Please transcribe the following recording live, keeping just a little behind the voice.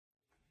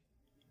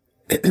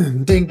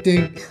Ding,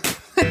 ding.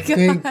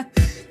 Ding.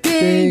 Ding,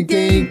 ding,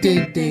 ding,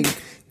 ding, ding.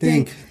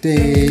 Ding,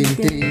 ding,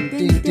 ding,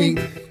 ding, ding,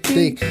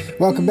 ding.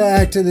 Welcome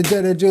back to the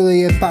Jenna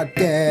Julian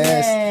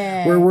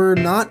podcast, where we're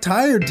not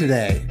tired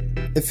today.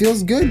 It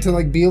feels good to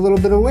like be a little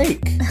bit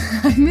awake.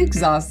 I'm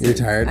exhausted. You're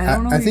tired.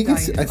 I think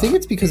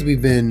it's because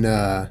we've been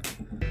up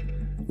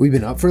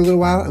for a little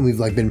while and we've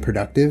like been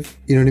productive.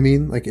 You know what I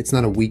mean? Like it's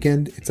not a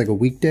weekend; it's like a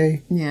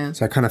weekday. Yeah.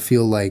 So I kind of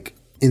feel like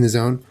in the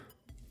zone.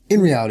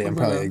 In reality, I'm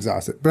probably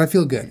exhausted, but I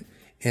feel good,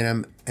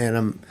 and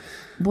I'm.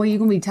 Boy, you're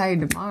gonna be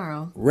tired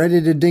tomorrow.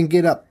 Ready to dink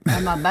it up.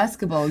 At my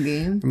basketball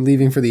game. I'm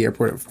leaving for the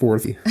airport at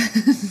 4:30.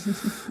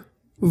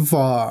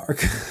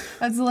 Fuck.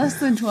 That's less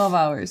than 12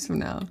 hours from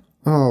now.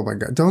 Oh my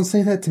god! Don't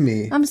say that to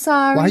me. I'm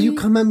sorry. Why you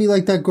come at me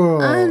like that,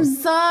 girl? I'm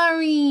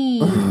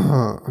sorry.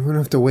 I'm gonna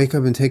have to wake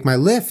up and take my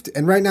Lyft.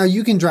 And right now,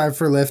 you can drive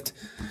for Lyft.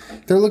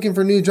 They're looking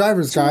for new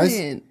drivers, guys.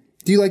 Julian.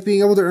 Do you like being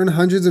able to earn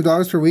hundreds of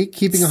dollars per week,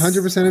 keeping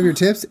 100% of your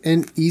tips,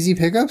 and easy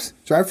pickups?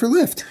 Drive for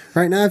Lyft.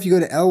 Right now, if you go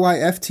to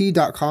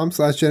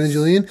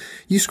lyft.com/JennaJulian,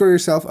 you score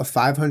yourself a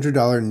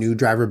 $500 new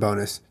driver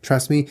bonus.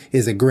 Trust me, it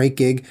is a great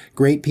gig,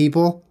 great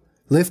people.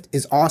 Lyft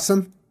is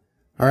awesome.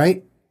 All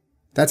right?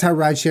 That's how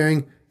ride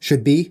sharing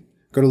should be.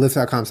 Go to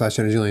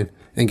lyft.com/JennaJulian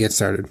and get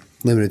started.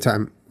 Limited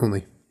time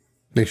only.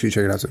 Make sure you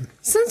check it out soon.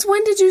 Since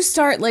when did you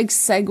start like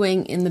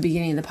segueing in the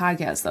beginning of the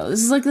podcast though?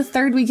 This is like the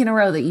third week in a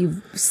row that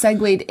you've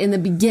segued in the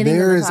beginning of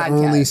the podcast. There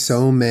is only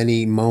so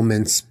many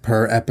moments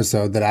per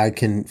episode that I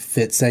can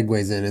fit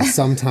segues in. And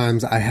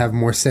sometimes I have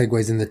more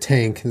segues in the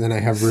tank than I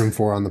have room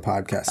for on the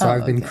podcast. So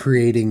I've been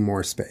creating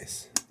more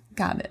space.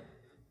 Got it.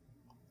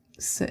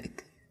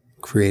 Sick.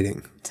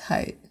 Creating.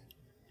 Tight.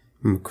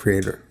 I'm a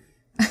creator.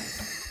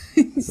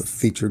 A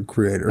featured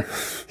creator.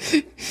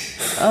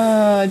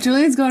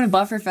 Julian's going to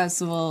Buffer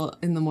Festival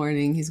in the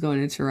morning. He's going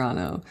to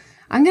Toronto.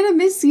 I'm going to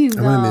miss you,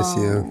 though. I'm going to miss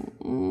you.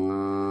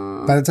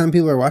 By the time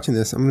people are watching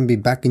this, I'm going to be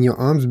back in your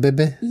arms,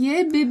 baby.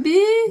 Yeah,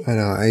 baby. I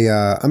know.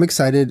 I'm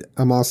excited.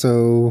 I'm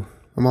also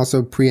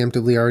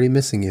preemptively already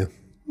missing you.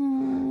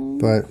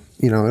 But,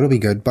 you know, it'll be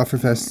good.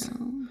 Bufferfest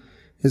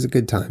is a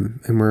good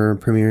time. And we're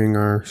premiering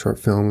our short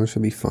film, which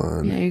will be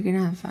fun. Yeah, you're going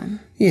to have fun.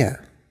 Yeah.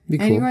 Be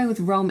cool. And you're going with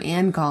Rome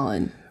and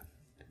Colin.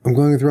 I'm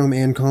going with Rome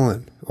and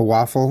Colin. A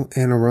waffle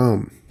and a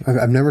Rome.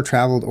 I've never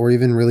traveled or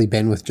even really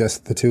been with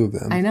just the two of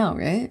them. I know,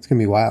 right? It's going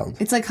to be wild.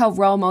 It's like how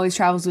Rome always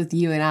travels with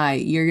you and I.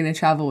 You're going to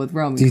travel with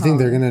Rome and Do you Colin.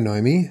 think they're going to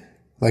annoy me?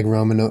 Like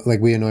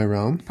like we annoy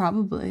Rome?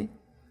 Probably.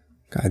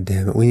 God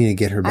damn it. We need to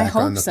get her back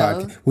on the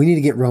podcast. We need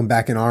to get Rome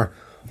back in our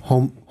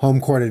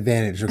home court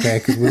advantage, okay?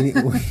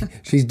 Because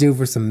she's due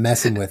for some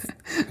messing with.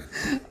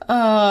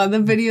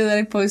 The video that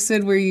I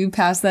posted where you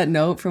passed that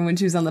note from when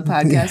she was on the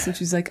podcast and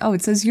she's like, oh,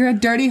 it says you're a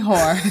dirty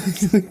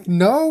whore.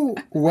 No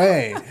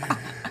way.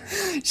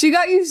 She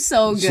got you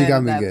so good. She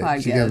got me that good.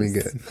 Podcast. She got me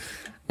good.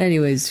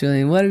 Anyways,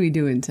 Julian, what are we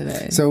doing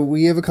today? So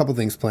we have a couple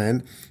things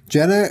planned.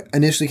 Jenna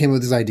initially came up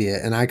with this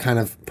idea and I kind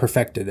of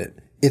perfected it.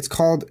 It's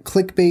called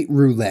Clickbait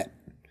Roulette.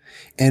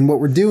 And what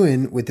we're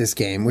doing with this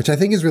game, which I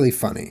think is really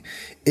funny,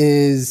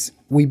 is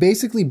we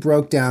basically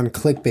broke down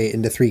clickbait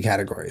into 3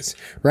 categories.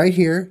 Right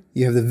here,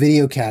 you have the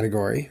video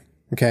category.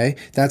 Okay.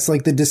 That's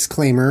like the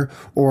disclaimer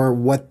or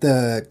what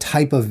the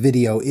type of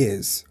video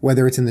is,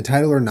 whether it's in the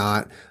title or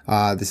not.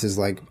 This is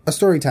like a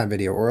story time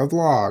video or a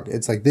vlog.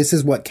 It's like, this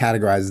is what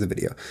categorizes the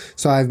video.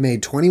 So I've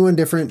made 21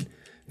 different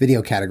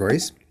video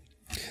categories.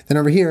 Then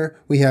over here,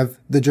 we have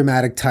the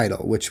dramatic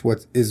title, which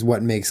is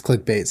what makes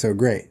clickbait so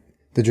great.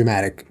 The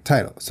dramatic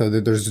title. So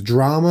there's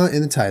drama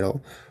in the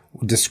title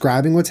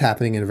describing what's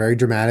happening in a very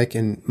dramatic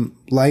and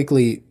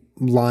likely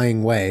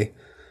lying way.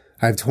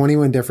 I have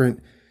 21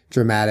 different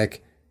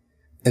dramatic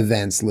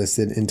events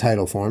listed in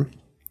title form.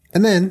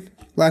 And then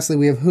lastly,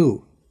 we have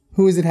who.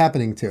 Who is it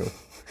happening to?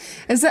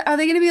 Are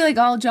they going to be like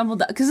all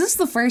jumbled up? Because this is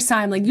the first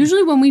time, like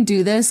usually when we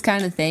do this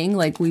kind of thing,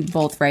 like we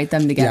both write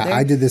them together. Yeah,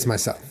 I did this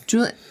myself.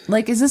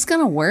 Like, is this going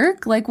to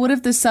work? Like, what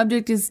if the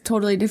subject is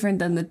totally different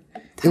than the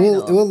It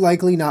will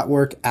likely not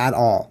work at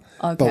all.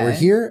 Okay. But we're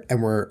here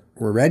and we're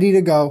ready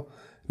to go.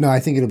 No, I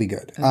think it'll be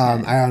good. Okay.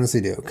 I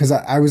honestly do. Because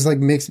I was like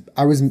mix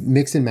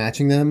and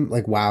matching them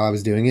like while I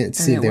was doing it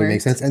to see if they would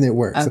make sense. And it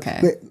worked. Okay.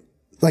 So,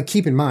 like,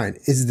 keep in mind,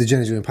 this is the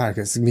Jenna Julian podcast.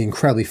 It's going to be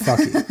incredibly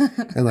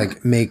fucky and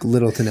like make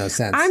little to no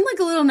sense. I'm like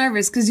a little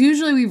nervous because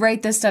usually we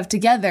write this stuff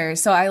together.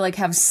 So I like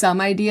have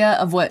some idea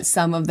of what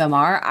some of them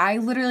are. I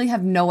literally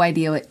have no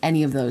idea what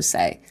any of those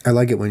say. I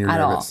like it when you're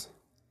nervous.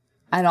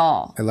 At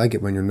all. I like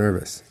it when you're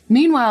nervous.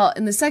 Meanwhile,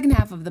 in the second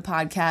half of the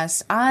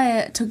podcast,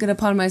 I took it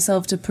upon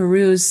myself to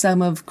peruse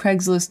some of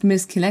Craigslist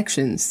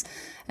misconnections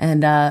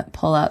and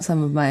pull out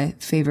some of my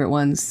favorite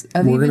ones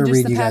of We're even just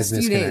read the you past guys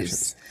few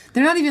days.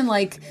 They're not even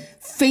like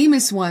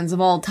famous ones of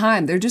all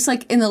time. They're just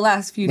like in the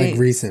last few days. Like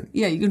recent.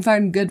 Yeah, you can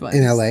find good ones.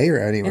 In LA or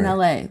anywhere? In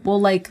LA.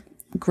 Well, like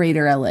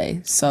greater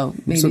LA. So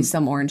maybe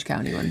some Orange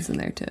County ones in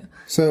there too.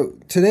 So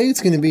today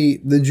it's going to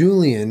be the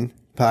Julian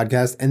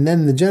podcast and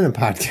then the Jenna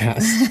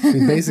podcast.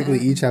 We basically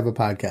each have a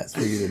podcast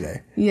for you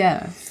today.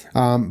 Yeah.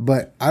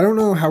 But I don't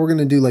know how we're going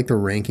to do like the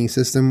ranking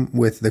system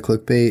with the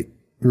clickbait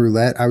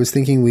roulette. I was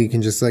thinking we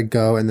can just like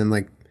go and then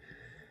like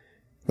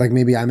Like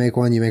maybe I make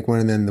one, you make one,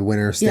 and then the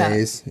winner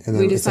stays. And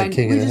then it's like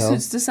King of the Hill. We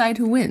just decide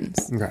who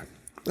wins. Okay.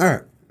 All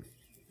right.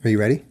 Are you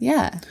ready?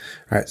 Yeah.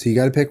 All right. So you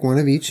got to pick one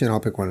of each, and I'll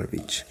pick one of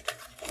each.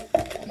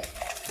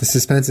 The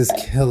suspense is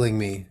killing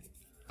me.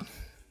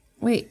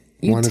 Wait,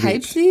 you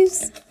typed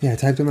these? Yeah, I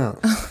typed them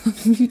out.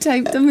 You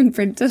typed them and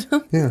printed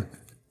them? Yeah.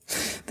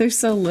 They're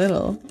so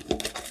little.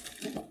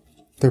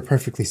 They're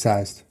perfectly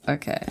sized.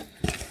 Okay.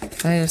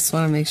 I just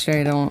want to make sure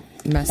I don't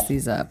mess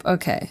these up.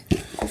 Okay.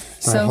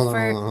 So hold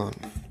on.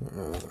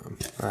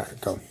 All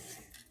right, go.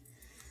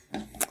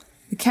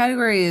 The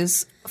category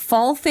is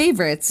fall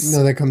favorites.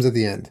 No, that comes at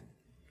the end.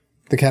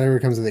 The category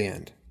comes at the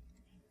end.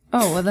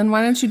 Oh, well then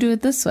why don't you do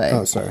it this way?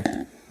 Oh, sorry.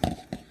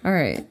 All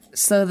right.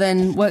 So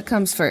then what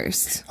comes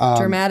first?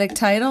 Dramatic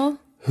title?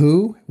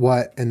 Who,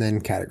 what, and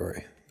then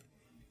category.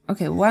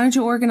 Okay, why don't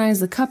you organize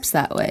the cups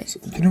that way?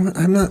 You know what?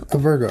 I'm not a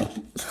Virgo.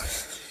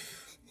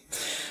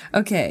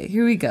 Okay,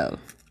 here we go.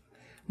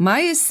 My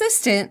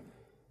assistant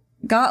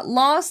got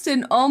lost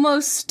and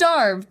almost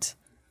starved.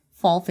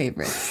 Fall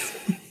favorites.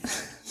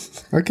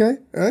 Okay.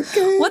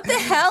 What the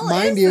hell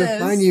is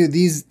this? Mind you,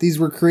 these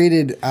were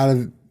created out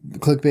of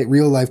clickbait,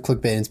 real life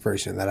clickbait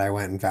inspiration that I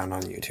went and found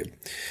on YouTube.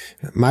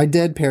 My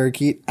dead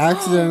parakeet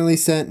accidentally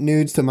sent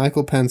nudes to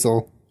Michael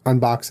Pencil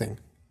unboxing.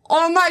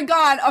 Oh my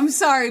God, I'm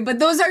sorry, but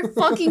those are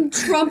fucking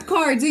trump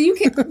cards. And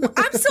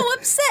I'm so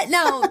upset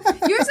now.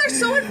 Yours are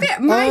so unfair.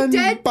 My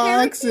dead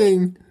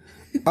parakeet.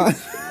 How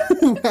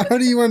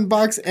do you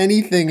unbox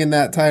anything in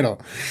that title?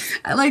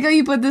 I like how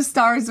you put the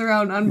stars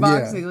around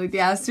unboxing, like the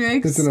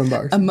asterisk. It's an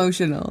unboxing.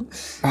 Emotional.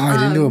 Oh, I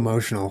didn't do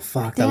emotional.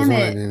 Fuck, that was one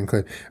I didn't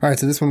include. All right,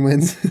 so this one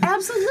wins.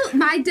 Absolutely.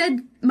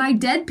 My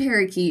dead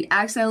parakeet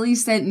accidentally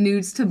sent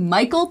nudes to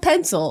Michael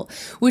Pencil,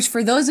 which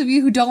for those of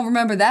you who don't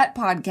remember that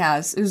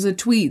podcast, it was a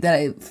tweet that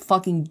I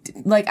fucking,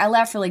 I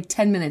laughed for like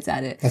 10 minutes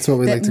at it. That's what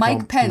we like to call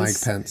Mike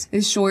Pence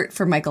is short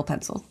for Michael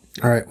Pencil.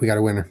 All right, we got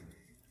a winner.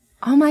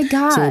 Oh my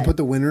God. So we'll put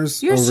the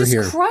winners Yours over here.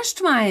 Yours just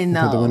crushed mine,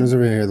 though. Put the winners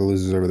over here, the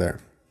losers over there.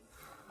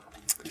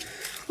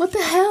 What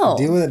the hell?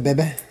 Deal with it,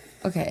 baby.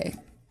 Okay.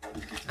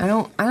 I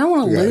don't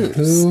want to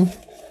lose.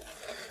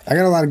 I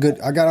got a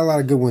lot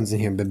of good ones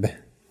in here, baby.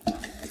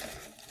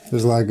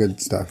 There's a lot of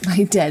good stuff.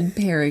 My dead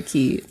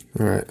parakeet.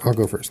 All right, I'll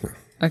go first now.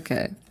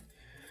 Okay.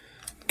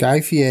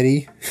 Guy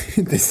Fieri.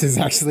 This is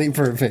actually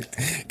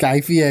perfect.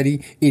 Guy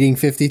Fieri eating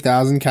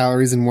 50,000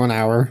 calories in 1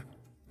 hour.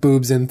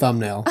 Boobs in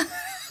thumbnail.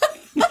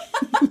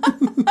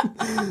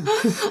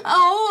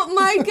 Oh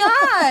my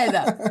God.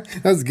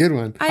 That was a good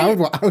one. I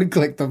would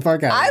click the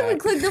fuck out of that. I would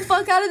click the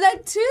fuck out of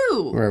that too.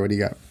 All right, what do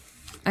you got?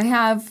 I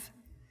have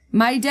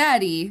my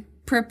daddy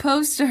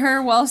proposed to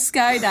her while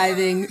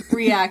skydiving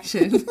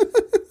reaction.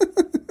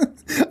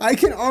 I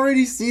can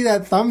already see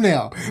that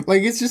thumbnail.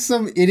 Like it's just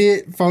some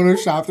idiot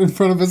photoshopped in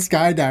front of a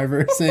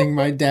skydiver saying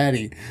my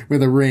daddy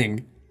with a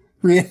ring.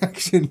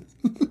 Reaction.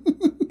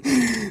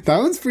 That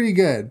one's pretty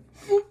good.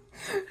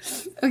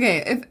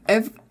 Okay,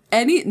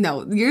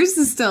 yours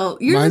is still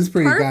mine's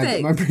pretty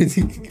perfect. good.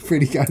 Mine's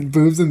pretty good.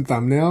 Boobs and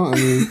thumbnail. I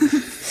mean,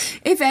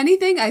 if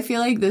anything, I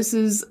feel like this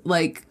is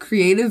like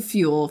creative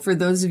fuel for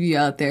those of you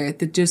out there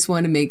that just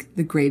want to make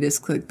the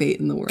greatest clickbait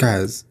in the world.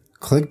 Guys,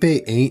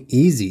 clickbait ain't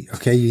easy.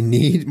 Okay, you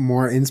need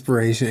more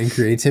inspiration and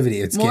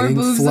creativity. It's more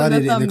getting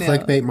flooded in the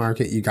clickbait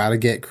market. You got to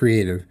get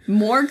creative.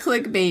 More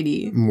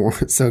clickbaity. More.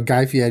 So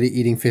Guy Fieri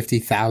eating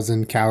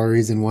 50,000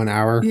 calories in 1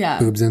 hour. Yeah.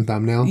 Boobs and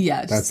thumbnail.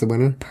 Yes. That's the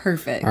winner.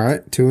 Perfect. All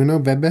right,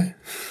 2-0, baby.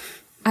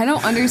 I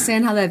don't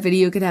understand how that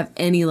video could have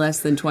any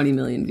less than 20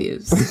 million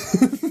views.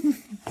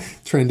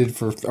 Trended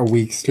for a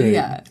week straight.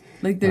 Yeah.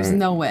 Like there's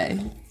no way.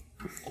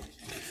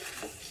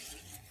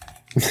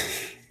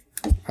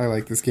 I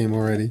like this game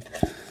already.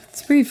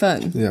 It's pretty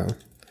fun. Yeah.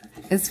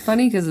 It's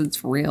funny because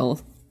it's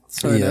real,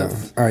 sort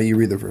of. All right, you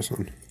read the first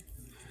one.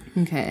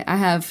 Okay, I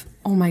have,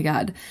 oh my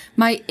God.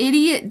 My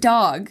idiot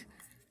dog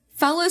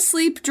fell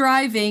asleep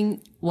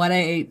driving what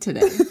I ate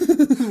today.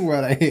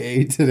 What I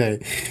ate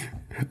today.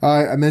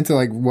 I meant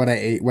to what I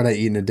eat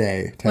in a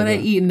day. What I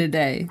eat in a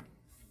day.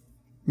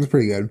 That's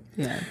pretty good.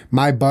 Yeah.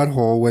 My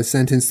butthole was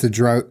sentenced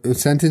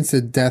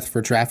to death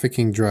for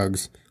trafficking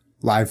drugs.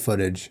 Live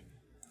footage.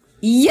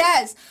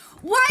 Yes!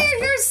 Why are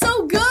yours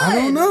so good? I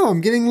don't know.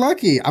 I'm getting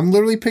lucky. I'm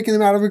literally picking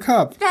them out of a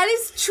cup. That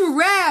is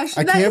trash.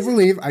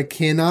 I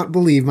cannot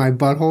believe my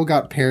butthole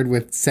got paired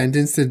with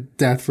sentenced to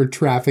death for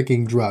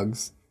trafficking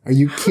drugs. Are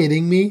you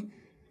kidding me?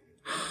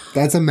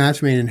 That's a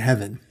match made in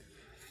heaven.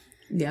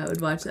 Yeah, I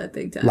would watch that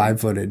big time.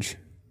 Live footage.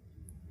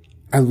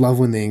 I love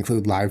when they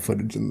include live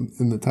footage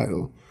in the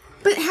title.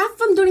 But half of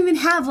them don't even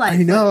have live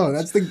footage. I know.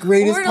 That's the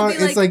greatest part.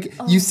 It's like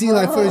you see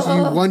live footage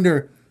and you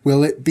wonder,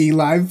 will it be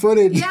live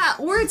footage? Yeah,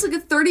 or it's like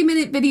a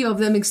 30-minute video of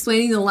them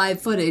explaining the live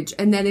footage,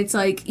 and then it's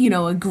like,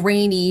 a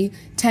grainy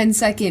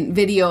 10-second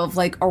video of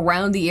like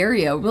around the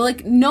area. We're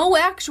like, no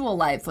actual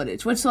live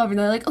footage whatsoever. And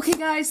they're like, okay,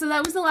 guys, so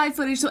that was the live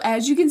footage. So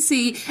as you can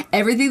see,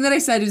 everything that I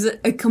said is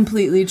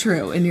completely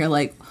true. And you're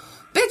like,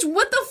 bitch,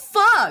 what the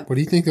fuck? What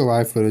do you think the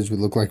live footage would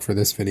look like for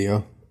this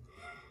video?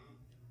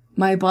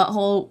 My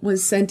butthole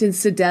was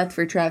sentenced to death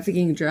for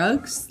trafficking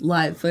drugs.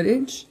 Live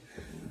footage.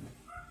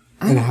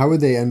 And how would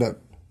they end up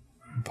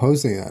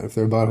posting that if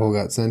their butthole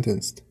got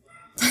sentenced?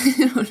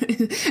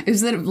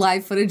 Is it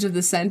live footage of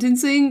the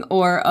sentencing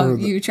or of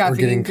you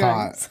trafficking getting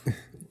drugs? caught?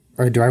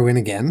 Or do I win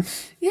again?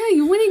 Yeah,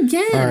 you win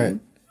again. All right.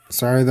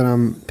 Sorry that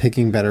I'm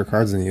picking better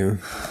cards than you.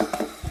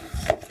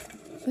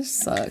 This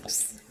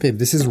sucks. Babe,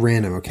 this is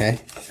random, okay?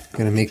 I'm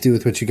going to make do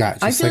with what you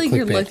got. Just I feel like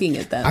you're clickbait. looking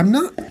at them. I'm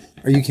not.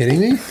 Are you kidding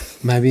me?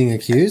 Am I being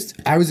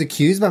accused? I was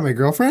accused by my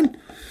girlfriend?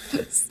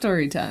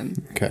 Story time.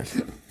 Okay.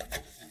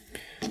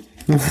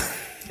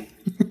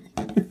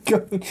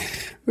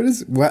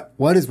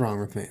 What is wrong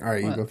with me? All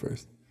right, you go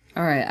first.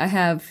 All right, I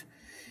have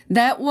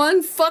that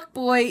one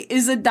fuckboy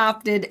is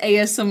adopted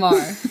ASMR.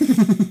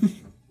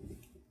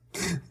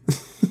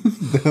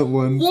 That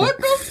one. What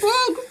the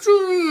fuck,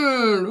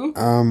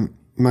 Julian?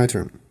 My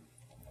turn.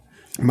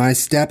 My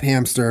step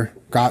hamster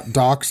got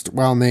doxxed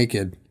while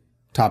naked.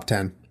 Top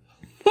 10.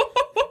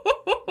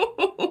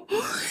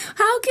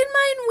 How can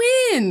mine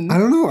win? I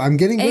don't know. I'm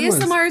getting good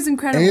ones. ASMR is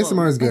incredible.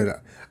 ASMR is good.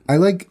 I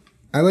like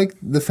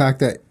the fact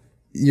that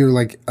you're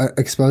like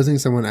exposing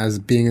someone as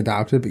being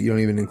adopted, but you don't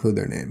even include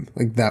their name.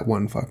 Like that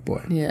one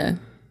fuckboy. Yeah.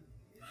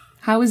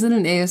 How is it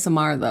an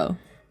ASMR though?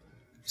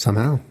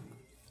 Somehow.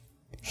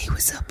 Hey,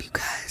 what's up, you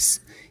guys?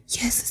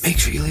 Yes. Make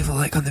sure you leave a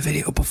like on the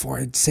video before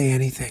I say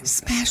anything.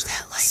 Smash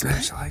that like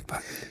Smash the like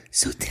button.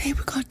 So today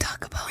we're going to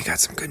talk about... We got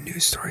some good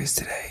news stories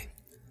today.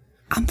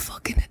 I'm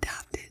fucking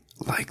adopted.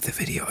 Like the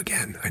video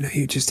again. I know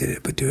you just did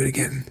it, but do it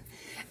again.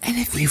 And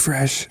if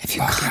refresh, if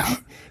you log out,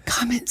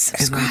 comment,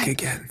 subscribe, and like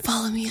again.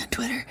 Follow me on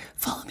Twitter,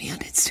 follow me on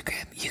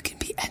Instagram. You can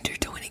be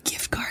entered to win a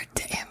gift card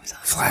to Amazon.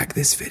 Flag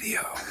this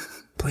video,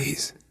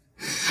 please.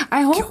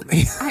 I hope Kill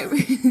me.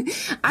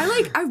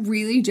 I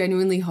really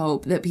genuinely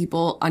hope that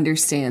people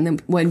understand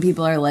that when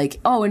people are like,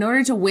 oh, in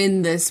order to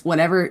win this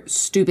whatever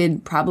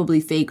stupid,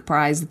 probably fake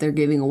prize that they're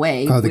giving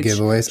away. Oh, the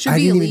giveaways. I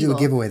didn't even do a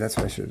giveaway. That's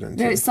what I should have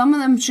done. Too. Some of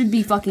them should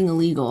be fucking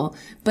illegal.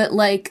 But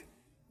like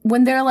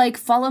when they're like,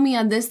 follow me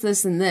on this,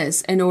 this, and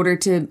this in order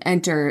to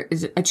enter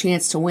a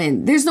chance to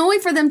win, there's no way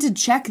for them to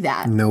check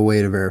that. No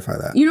way to verify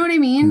that. You know what I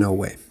mean? No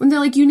way. When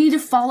they're like, you need to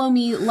follow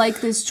me, like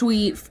this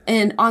tweet,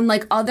 and on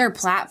like other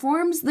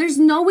platforms, there's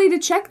no way to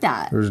check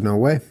that. There's no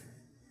way.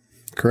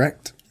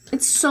 Correct.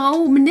 It's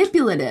so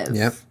manipulative.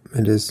 Yep,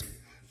 it is.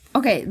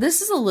 Okay,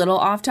 this is a little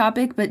off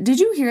topic, but did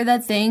you hear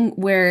that thing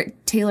where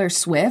Taylor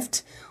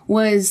Swift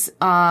was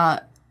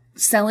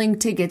selling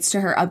tickets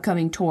to her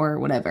upcoming tour or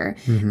whatever?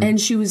 Mm-hmm. And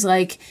she was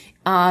like,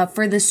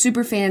 for the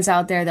super fans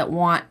out there that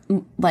want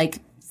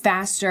like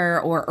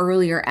faster or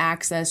earlier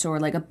access or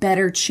like a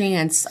better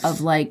chance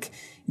of like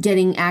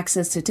getting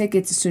access to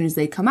tickets as soon as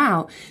they come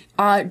out,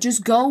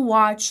 just go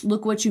watch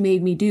Look What You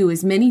Made Me Do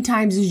as many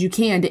times as you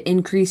can to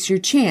increase your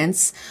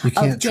chance. You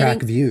can't track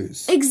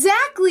views.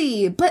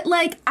 Exactly. But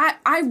like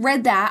I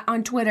read that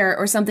on Twitter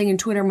or something in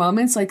Twitter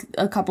Moments like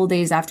a couple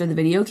days after the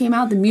video came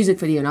out, the music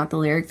video, not the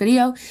lyric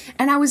video.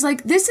 And I was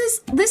like, this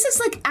is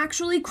like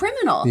actually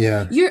criminal.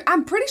 Yeah.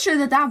 I'm pretty sure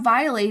that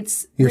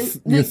violates you're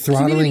the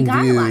throttling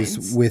community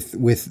views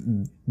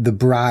with the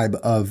bribe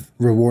of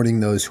rewarding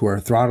those who are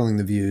throttling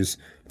the views,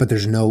 but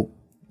there's no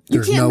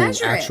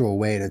actual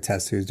way to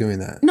test who's doing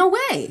that. No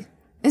way.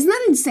 Isn't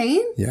that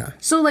insane? Yeah.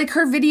 So like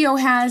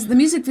the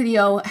music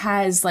video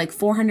has like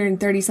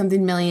 430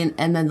 something million,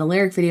 and then the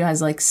lyric video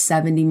has like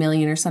 70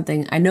 million or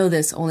something. I know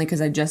this only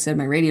because I just did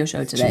my radio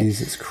show today.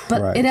 Jesus Christ.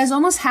 But it has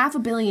almost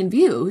 500 million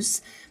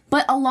views,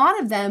 but a lot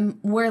of them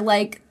were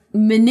like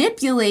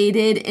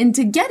manipulated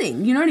into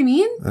getting, you know what I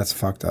mean? That's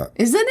fucked up.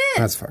 Isn't it?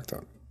 That's fucked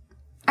up.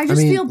 I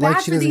just feel bad like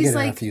she for doesn't these get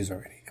like enough views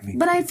already.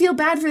 But I feel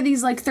bad for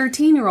these like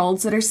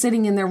 13-year-olds that are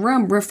sitting in their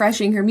room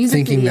refreshing her music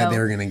thinking video. that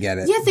they're going to get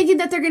it. Yeah, thinking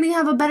that they're going to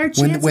have a better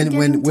chance of getting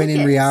tickets. When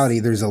in reality,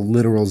 there's a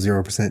literal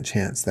 0%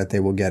 chance that they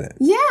will get it.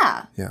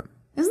 Yeah. Yeah.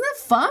 Isn't that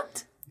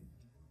fucked?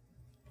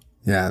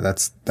 Yeah,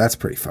 that's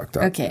pretty fucked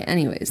up. Okay,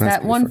 anyways,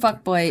 that one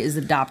fuckboy is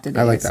adopted.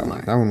 I like that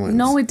one. That one wins.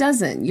 No, it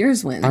doesn't.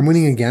 Yours wins. I'm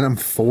winning again. I'm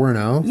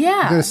 4-0. Yeah.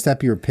 Look at a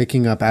step you were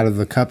picking up out of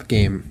the cup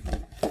game.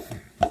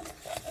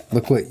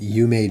 Look what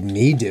you made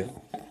me do.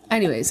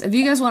 Anyways, if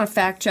you guys want to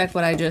fact check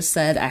what I just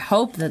said, I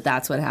hope that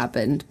that's what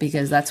happened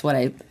because that's what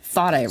I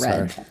thought I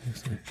read.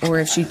 Sorry. Or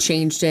if she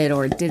changed it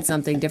or did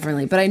something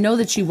differently. But I know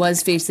that she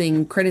was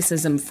facing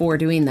criticism for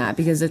doing that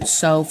because it's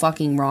so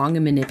fucking wrong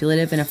and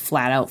manipulative and a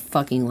flat out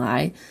fucking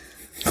lie.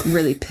 It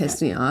really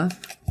pissed me off.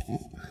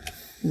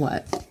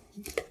 What?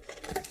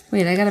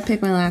 Wait, I gotta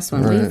pick my last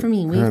one. Wait for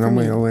me. Wait for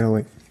me.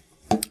 Wait.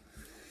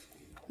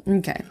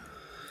 Okay.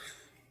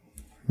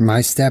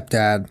 My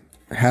stepdad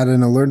had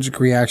an allergic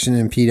reaction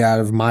and peed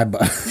out of my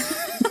butt.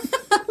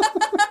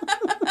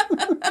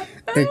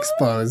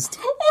 Exposed.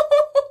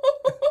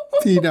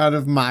 Peed out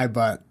of my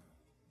butt.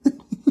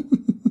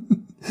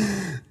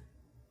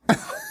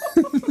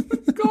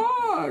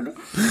 God.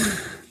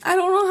 I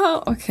don't know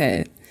how.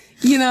 Okay.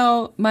 You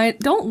know,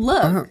 don't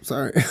look. Oh,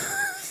 sorry.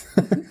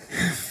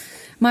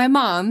 My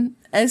mom,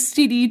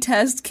 STD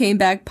test came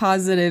back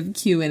positive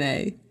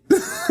Q&A.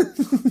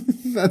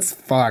 That's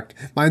fucked.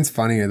 Mine's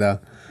funnier though.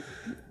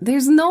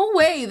 There's no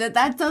way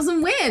that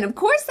doesn't win. Of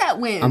course that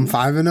wins. I'm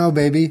 5-0,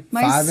 baby.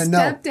 My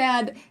 5-0.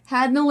 stepdad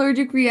had an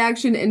allergic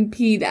reaction and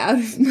peed out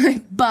of my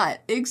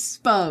butt.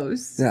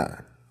 Exposed.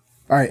 Yeah.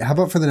 All right. How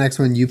about for the next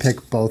one, you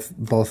pick both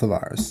of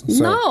ours?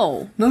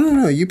 So,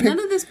 no. You pick. None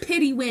of this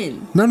pity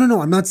win. No.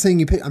 I'm not saying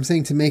you pick. I'm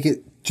saying to make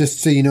it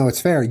just so you know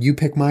it's fair. You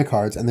pick my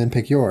cards and then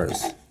pick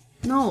yours.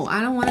 No,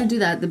 I don't want to do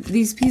that.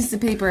 These pieces of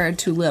paper are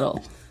too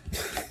little.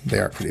 They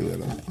are pretty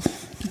little.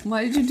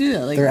 Why did you do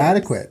that? Like They're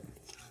adequate.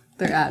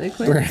 They're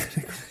adequate? They're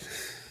adequate.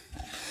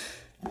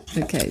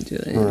 Okay,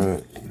 Julian. All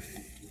right.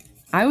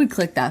 I would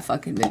click that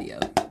fucking video.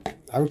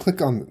 I would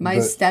click on my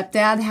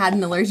stepdad had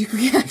an allergic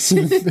reaction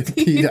and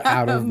peed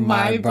out of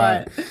my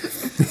butt.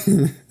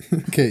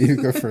 Okay, you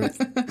go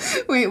first.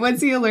 Wait,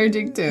 what's he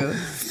allergic to?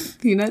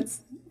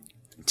 Peanuts?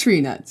 Tree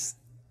nuts.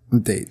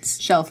 Dates.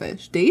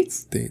 Shellfish.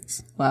 Dates?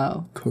 Dates.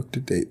 Wow.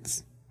 Cooked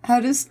dates. How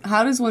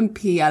does one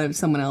pee out of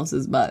someone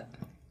else's butt?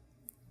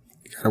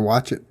 You gotta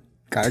watch it.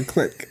 Gotta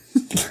click.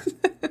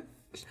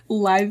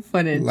 Live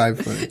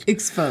footage.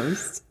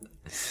 Exposed.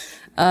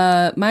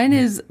 Mine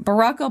is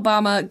Barack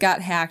Obama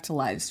got hacked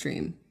live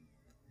stream.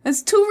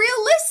 That's too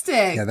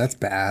realistic. Yeah, that's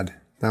bad.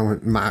 That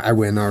one, I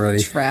win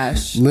already.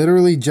 Trash.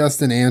 Literally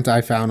just an ant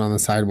I found on the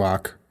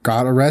sidewalk.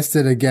 Got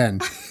arrested again.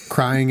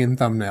 Crying in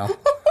thumbnail.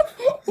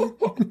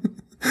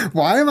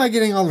 Why am I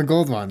getting all the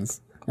gold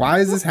ones? Why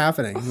is this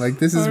happening? Like,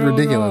 this is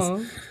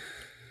ridiculous.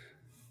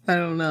 I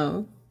don't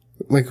know.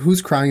 Like,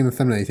 who's crying in the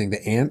thumbnail, you think?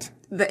 The ant?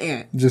 The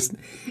ant. Just.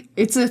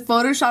 It's a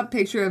Photoshop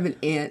picture of an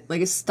ant,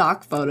 like a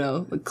stock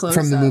photo, like close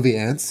from the up. movie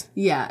Ants?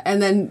 Yeah,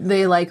 and then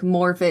they like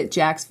morph it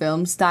Jack's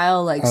film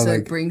style, like so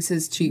it brings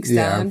his cheeks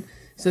down,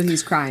 so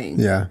he's crying.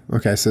 Yeah.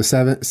 Okay, so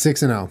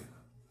 6-0.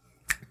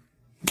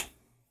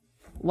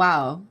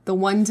 Wow, the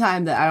one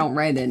time that I don't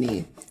write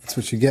any. That's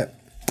what you get.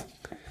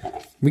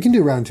 We can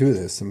do round 2 of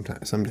this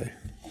someday.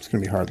 It's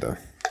gonna be hard though.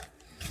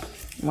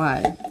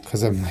 Why?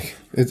 Because I'm like,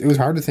 it was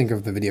hard to think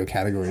of the video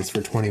categories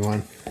for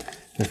 21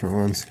 different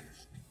ones.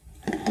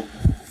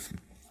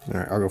 All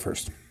right, I'll go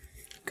first.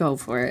 Go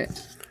for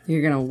it.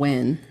 You're gonna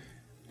win.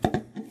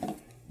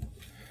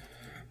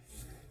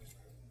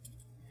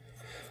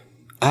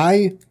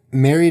 I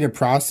married a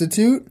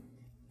prostitute.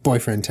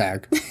 Boyfriend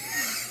tag.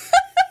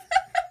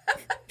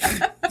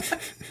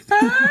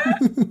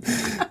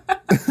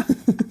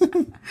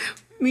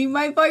 Meet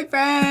my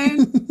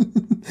boyfriend.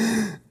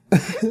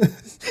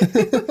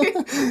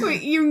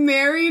 Wait, you're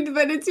married,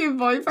 but it's your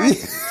boyfriend?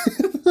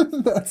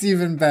 That's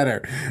even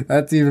better.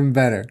 That's even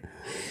better.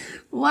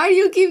 Why do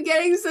you keep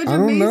getting such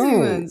amazing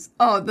ones?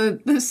 Oh,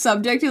 the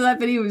subject of that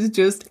video was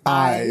just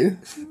I.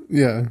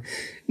 Yeah.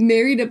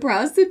 Married a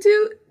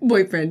prostitute?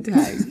 Boyfriend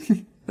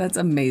tag. That's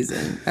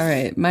amazing. All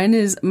right. Mine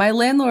is my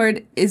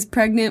landlord is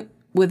pregnant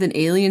with an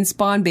alien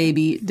spawn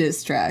baby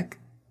diss track.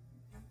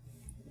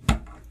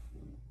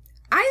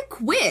 I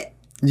quit.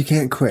 You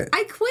can't quit.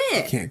 I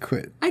quit. You can't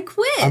quit. I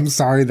quit. I'm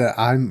sorry that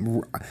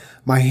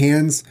my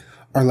hands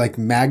are like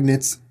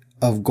magnets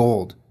of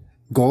gold.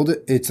 Gold,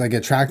 it's like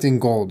attracting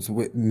golds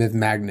with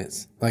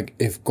magnets. Like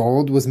if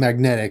gold was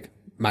magnetic,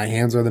 my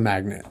hands are the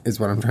magnet, is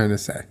what I'm trying to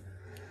say.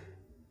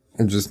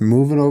 And just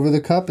move it over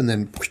the cup and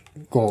then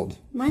gold.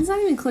 Mine's not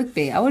even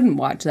clickbait. I wouldn't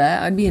watch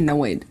that. I'd be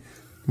annoyed.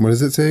 What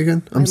does it say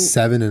again? I'm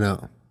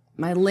 7-0.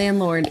 My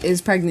landlord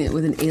is pregnant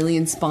with an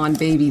alien spawn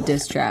baby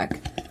diss track.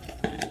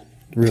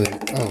 Really?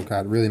 Oh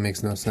God, really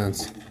makes no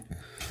sense.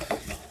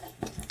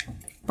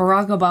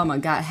 Barack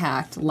Obama got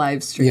hacked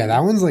live stream. Yeah,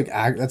 that one's like,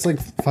 that's like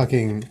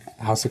fucking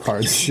House of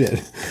Cards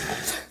shit.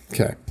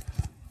 Okay.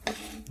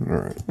 All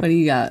right. What do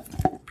you got?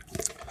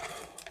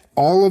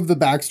 All of the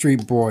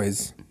Backstreet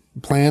Boys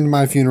planned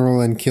my funeral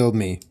and killed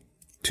me.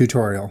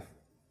 Tutorial.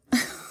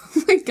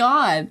 Oh my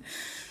God.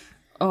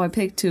 Oh, I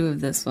picked 2 of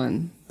this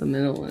one. The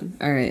middle one.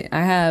 All right.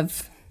 I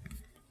have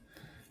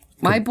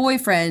my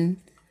boyfriend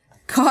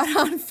caught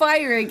on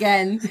fire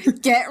again.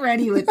 Get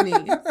ready with me.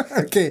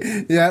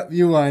 Okay. Yep,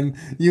 you won.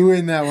 You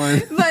win that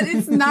one. But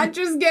it's not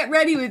just get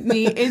ready with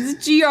me. It's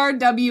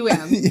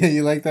GRWM. Yeah,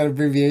 you like that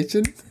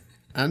abbreviation?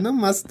 I know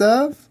my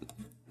stuff.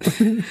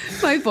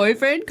 My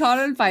boyfriend caught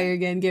on fire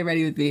again. Get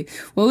ready with me.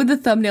 What would the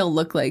thumbnail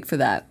look like for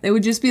that? It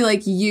would just be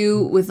like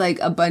you with like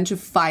a bunch of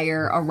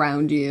fire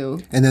around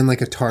you. And then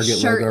like a Target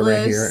Shirtless. logo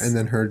right here. And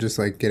then her just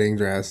like getting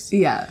dressed.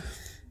 Yeah.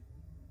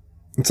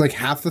 It's like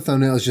half the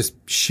thumbnail is just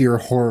sheer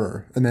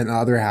horror. And then the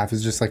other half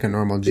is just like a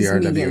normal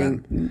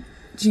GRWM.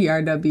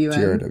 GRWM.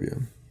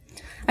 GRWM.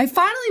 I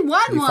finally won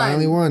one. You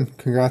finally won.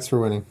 Congrats for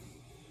winning.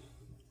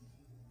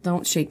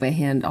 Don't shake my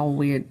hand all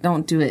weird.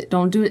 Don't do it.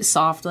 Don't do it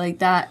soft like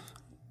that.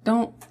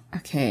 Don't.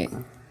 Okay.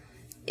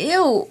 Ew.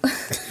 All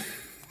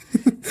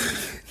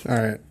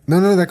right.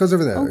 No, that goes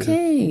over there.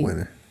 Okay.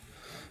 Winner.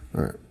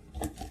 All right.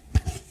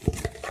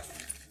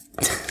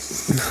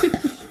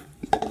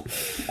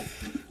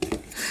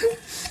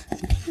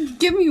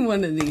 Give me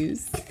one of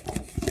these.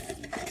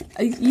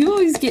 You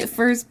always get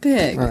first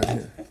pick. All right.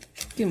 Here.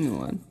 Give me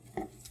one.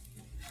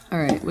 All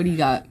right. What do you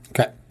got?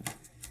 Okay.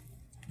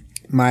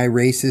 My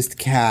racist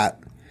cat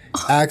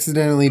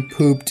accidentally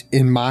pooped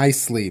in my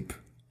sleep.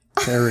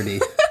 Parody.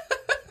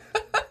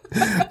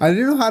 I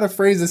didn't know how to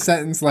phrase a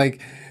sentence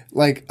like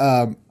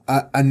a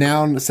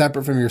noun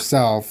separate from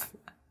yourself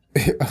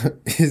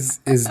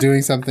is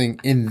doing something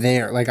in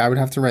there. Like I would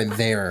have to write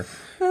there.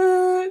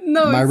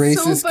 No, My it's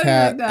racist so funny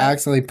cat like that.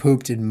 accidentally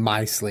pooped in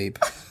my sleep.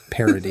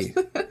 Parody.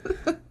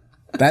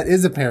 That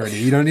is a parody.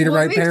 You don't need to What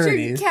write makes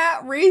parody. your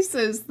cat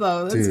racist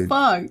though? That's Dude.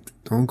 fucked.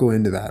 Don't go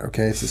into that,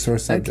 okay? It's a sore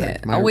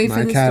subject. Okay, I'll wait for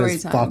my the cat story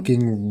is time.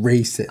 fucking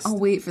racist. I'll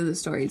wait for the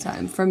story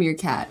time from your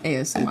cat.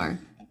 ASMR.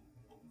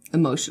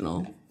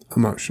 Emotional,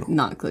 Emotional.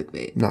 not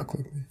clickbait. Not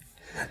clickbait.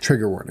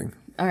 Trigger warning.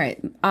 All right.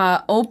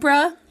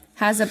 Oprah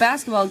has a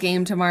basketball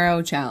game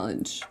tomorrow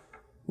challenge.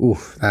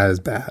 Oof, that is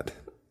bad.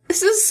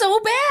 This is so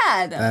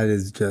bad. That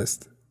is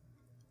just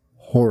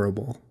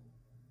horrible.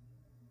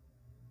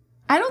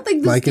 I don't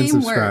think this Like and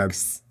game subscribe.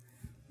 works.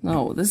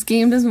 No, this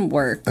game doesn't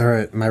work. All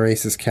right, my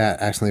racist cat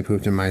accidentally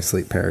pooped in my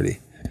sleep parody.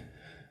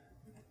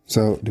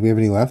 So, do we have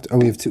any left? Oh,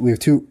 we have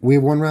two. We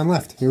have one round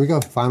left. Here we go.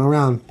 Final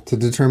round to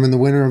determine the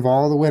winner of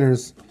all the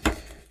winners.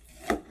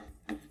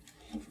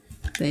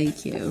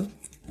 Thank you.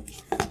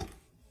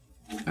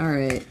 All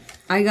right.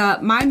 I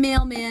got my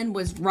mailman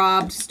was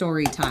robbed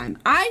story time.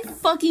 I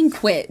fucking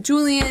quit.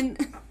 Julian.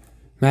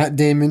 Matt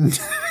Damon.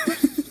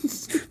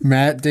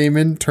 Matt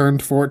Damon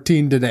turned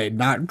 14 today.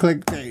 Not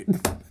clickbait.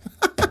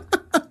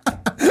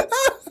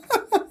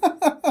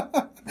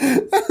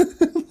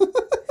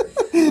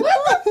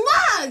 What the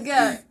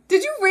fuck?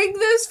 Did you rig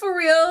this for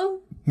real?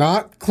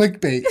 Not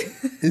clickbait.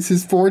 It's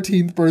his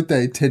 14th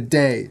birthday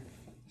today.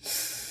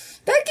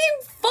 That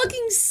game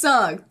fucking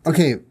sucked.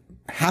 Okay,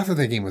 half of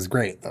the game was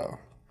great though.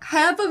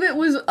 Half of it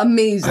was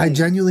amazing. I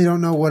genuinely don't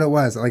know what it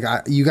was. Like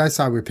you guys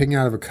saw, we were picking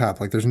out of a cup.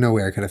 Like there's no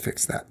way I could have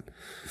fixed that.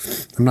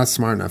 I'm not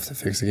smart enough to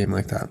fix a game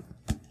like that.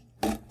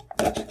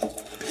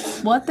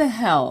 What the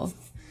hell?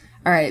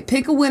 All right,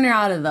 pick a winner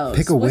out of those.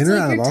 Pick a winner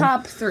What's out like of your all?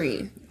 top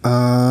three?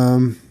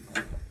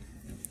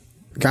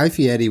 Guy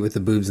Fieri with the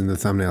boobs in the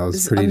thumbnail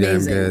is pretty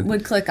Amazing. damn good.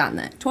 Would click on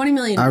that. 20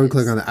 million. I would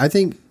views. click on that. I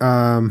think,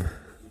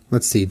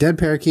 let's see. Dead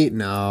Parakeet?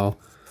 No.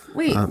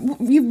 Wait,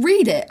 you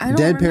read it. I don't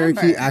Dead remember.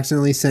 Parakeet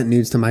accidentally sent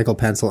nudes to Michael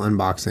Pencil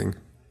unboxing.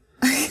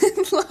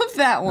 Love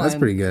that one. That's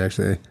pretty good,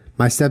 actually.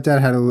 My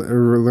stepdad had an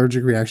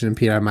allergic reaction and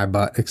peed out of my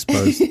butt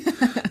exposed.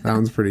 That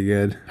one's pretty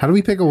good. How do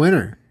we pick a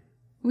winner?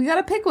 We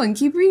gotta pick one.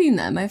 Keep reading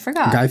them. I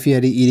forgot. Guy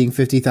Fieri eating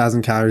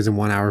 50,000 calories in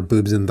 1 hour,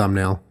 boobs in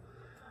thumbnail.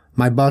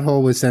 My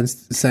butthole was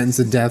sentenced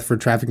to death for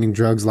trafficking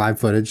drugs, live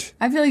footage.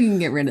 I feel like you can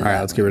get rid of that. All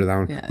right, let's get rid of that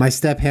one. Yeah. My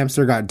step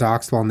hamster got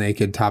doxxed while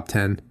naked, top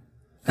 10.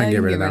 I can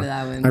get rid of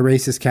that one. one. My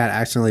racist cat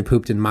accidentally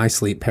pooped in my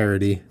sleep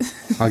parody.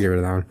 I'll get rid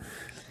of that one.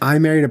 I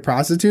married a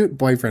prostitute,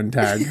 boyfriend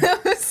tag.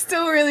 It's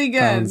still really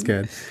good. That one's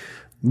good.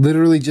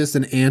 Literally just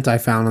an ant I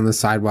found on the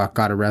sidewalk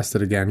got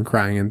arrested again,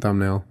 crying in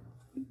thumbnail.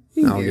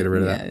 I'll get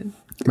rid of that.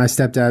 My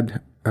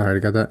stepdad, all right, I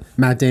got that.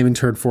 Matt Damon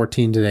turned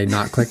 14 today,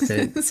 not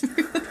clickbait. It's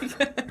really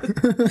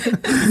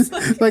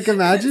good. Like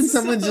imagine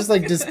someone just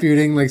like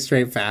disputing like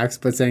straight facts,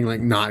 but saying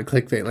like not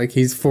clickbait. Like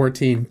he's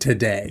 14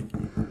 today.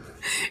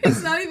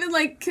 It's not even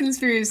like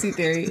conspiracy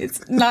theory.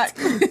 It's not.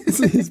 It's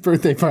his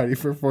birthday party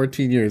for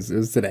 14 years. It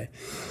was today.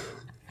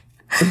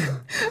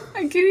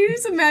 Can you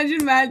just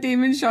imagine Matt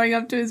Damon showing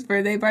up to his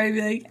birthday party and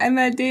be like, I'm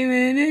Matt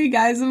Damon. Hey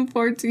guys, I'm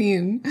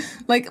 14.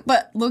 Like,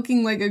 but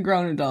looking like a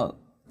grown adult.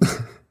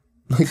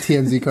 Like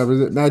TMZ covers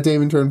it. Matt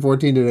Damon turned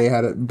 14 today,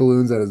 had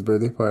balloons at his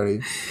birthday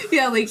party.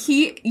 Yeah, like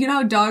you know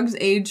how dogs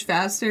age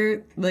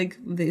faster? Like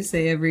they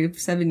say every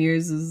 7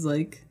 years is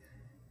like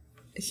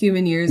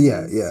human years.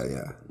 Yeah, is, yeah,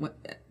 yeah. What,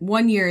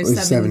 1 year is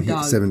Like seven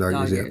seven dog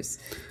dog years.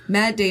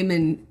 Matt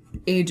Damon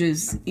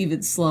ages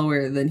even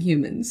slower than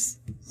humans.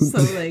 So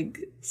like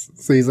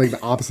So he's like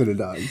the opposite of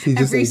dogs. He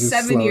just every ages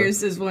 7 slower.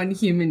 years is one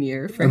human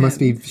year for It him. must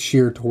be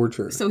sheer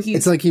torture. So he's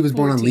it's like he was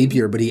born on 14. leap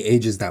year, but he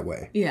ages that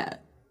way, Yeah.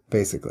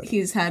 basically.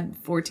 He's had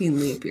 14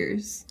 leap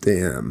years.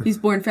 Damn. He's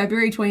born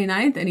February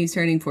 29th and he's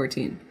turning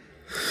 14.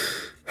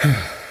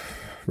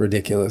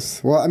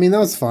 Ridiculous. Well, I mean, that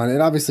was fun.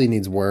 It obviously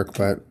needs work,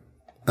 but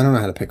I don't know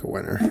how to pick a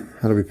winner.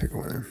 How do we pick a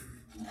winner?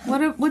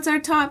 What's our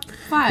top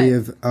 5? We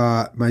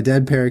have my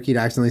dead parakeet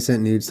accidentally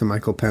sent nudes to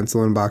Michael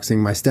Pencil unboxing.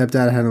 My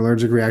stepdad had an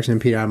allergic reaction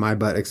and peed out of my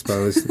butt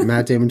exposed.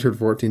 Matt Damon turned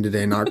 14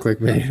 today, not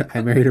clickbait.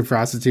 I married a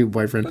prostitute,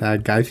 boyfriend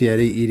tag. Guy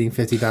Fieri eating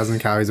 50,000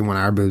 calories in 1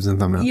 hour, boobs in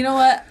thumbnail. You know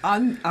what?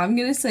 I'm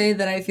gonna say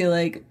that I feel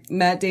like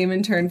Matt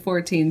Damon turned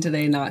 14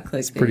 today, not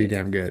clickbait. Pretty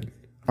damn good.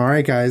 All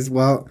right, guys.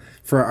 Well,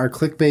 for our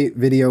clickbait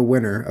video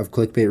winner of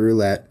Clickbait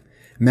Roulette,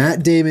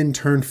 Matt Damon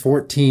turned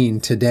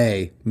 14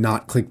 today,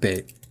 not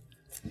clickbait.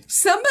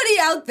 Somebody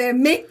out there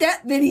make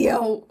that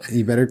video.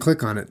 You better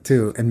click on it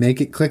too and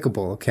make it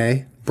clickable,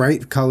 okay?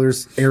 Bright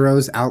colors,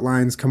 arrows,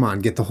 outlines. Come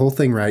on, get the whole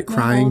thing right. The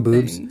Crying, whole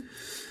boobs. thing.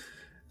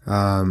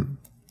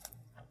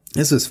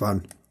 This is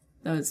fun.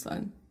 That was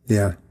fun.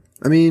 Yeah.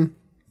 I mean,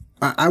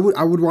 I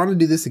would want to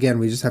do this again.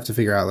 We just have to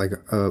figure out like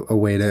a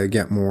way to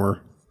get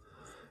more.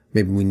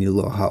 Maybe we need a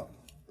little help.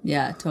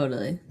 Yeah,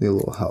 totally. Need a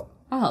little help.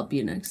 I'll help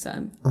you next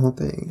time. Oh,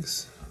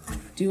 thanks.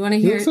 Do you want to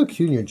You hear? look so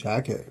cute in your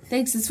jacket.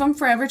 Thanks. It's from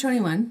Forever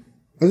 21.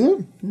 Is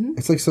it?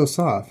 It's like so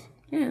soft.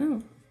 Yeah, I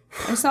know.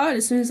 I saw it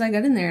as soon as I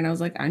got in there, and I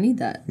was like, I need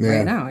that Yeah.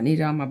 right now. I need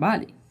it on my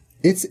body.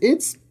 It's no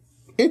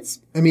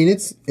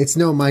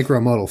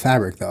micromodal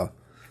fabric though.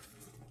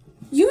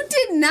 You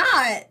did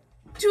not.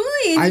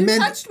 Julian, you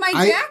touched my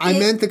jacket. I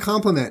meant the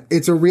compliment.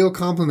 It's a real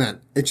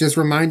compliment. It just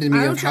reminded me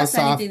I don't of how trust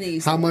soft, anything that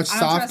you say. how much I don't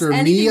trust softer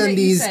anything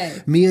that you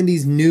say.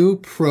 MeUndies new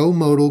Pro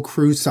Modal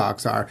Cruise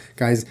socks are.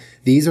 Guys,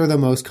 these are the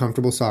most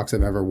comfortable socks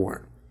I've ever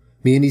worn.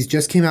 MeUndies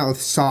just came out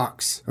with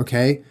socks,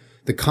 okay?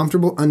 The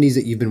comfortable undies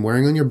that you've been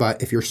wearing on your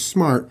butt, if you're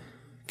smart,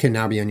 can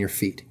now be on your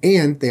feet.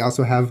 And they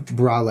also have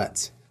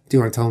bralettes. Do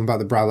you want to tell them about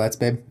the bralettes,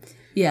 babe?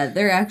 Yeah,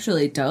 they're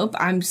actually dope.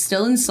 I'm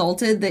still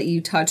insulted that you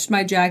touched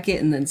my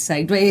jacket and then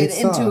segued it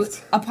into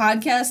soft. a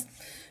podcast.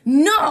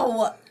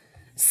 No!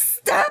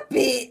 Stop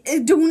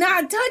it! Do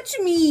not touch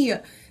me!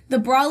 The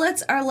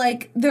bralettes are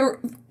like,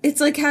 it's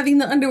like having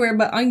the underwear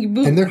but on your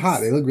boobs. And they're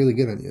hot. They look really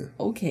good on you.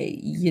 Okay,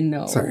 you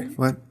know. Sorry,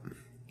 what?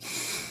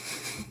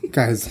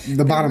 Guys,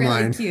 the bottom really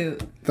line.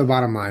 Cute The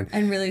bottom line.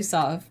 and really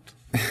soft.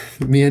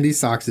 MeUndies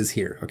socks is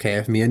here, okay?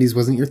 If MeUndies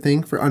wasn't your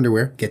thing for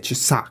underwear, get your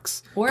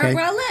socks. Or okay? a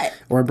bralette.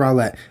 Or a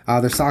bralette.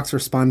 Their socks are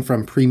spun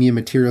from premium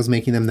materials,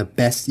 making them the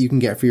best you can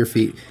get for your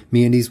feet.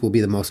 MeUndies will be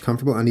the most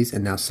comfortable undies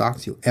and now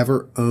socks you'll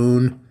ever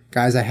own.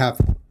 Guys, I have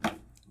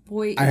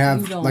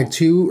like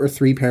 2 or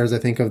 3 pairs, I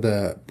think, of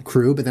the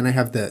Crew, but then I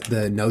have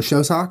the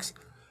no-show socks.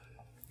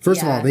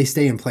 First of all, they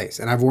stay in place.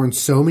 And I've worn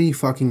so many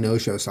fucking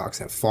no-show socks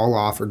that fall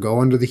off or go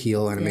under the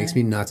heel, and it makes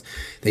me nuts.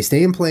 They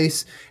stay in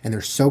place, and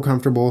they're so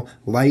comfortable,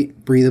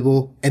 light,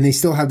 breathable, and they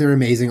still have their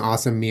amazing,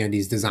 awesome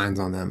MeUndies designs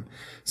on them.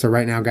 So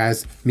right now,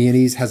 guys,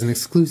 MeUndies has an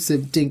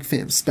exclusive Dink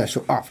Fam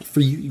special offer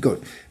for you. You go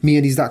to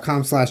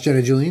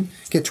MeUndies.com/JennaJulian.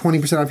 Get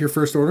 20% off your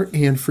first order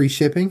and free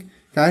shipping.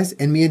 Guys,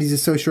 and MeUndies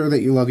is so sure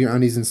that you love your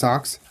undies and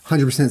socks.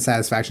 100%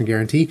 satisfaction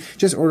guarantee.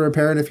 Just order a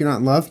pair, and if you're not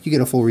in love, you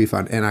get a full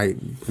refund. And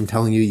I'm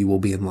telling you, you will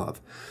be in love.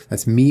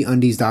 That's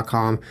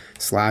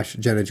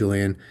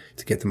MeUndies.com/JennaJulian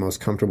to get the most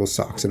comfortable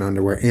socks and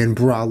underwear and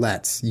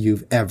bralettes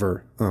you've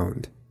ever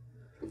owned.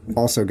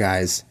 Also,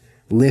 guys,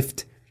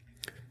 Lyft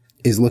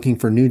is looking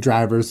for new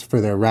drivers for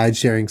their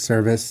ride-sharing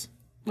service.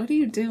 What are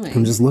you doing?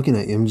 I'm just looking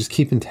at you. I'm just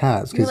keeping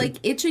tabs. You're like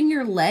itching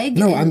your leg.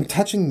 No, I'm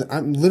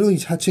literally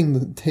touching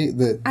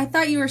the. I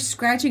thought you were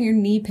scratching your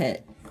knee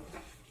pit.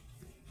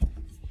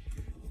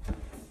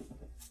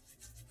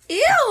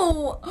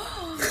 Ew!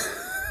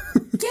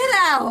 Get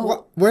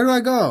out! Where do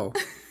I go?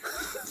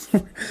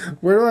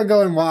 Where do I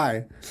go and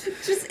why?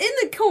 Just in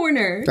the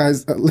corner.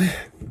 Guys,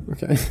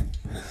 okay.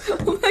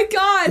 Oh my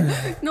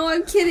god! No,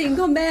 I'm kidding.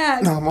 Come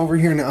back. No, I'm over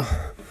here now.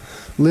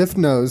 Lyft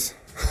knows.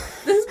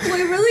 This boy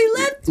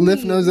really left me.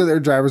 Lyft knows that their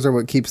drivers are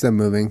what keeps them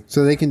moving,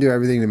 so they can do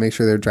everything to make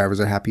sure their drivers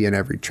are happy on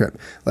every trip.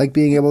 Like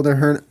being able to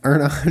earn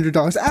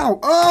 $100. Ow!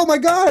 Oh my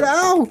god!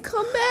 Ow!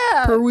 Come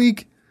back. Per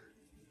week,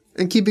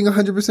 and keeping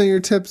 100% of your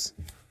tips.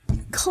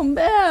 Come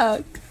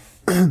back.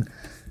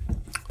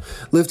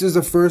 Lyft is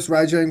the first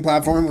ride-sharing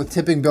platform with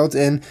tipping built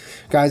in,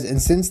 guys.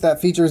 And since that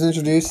feature is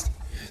introduced,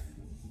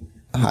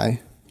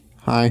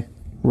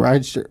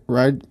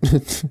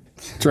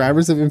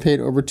 drivers have been paid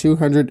over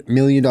 $200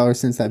 million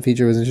since that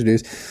feature was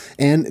introduced,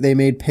 and they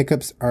made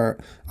pickups are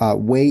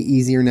way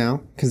easier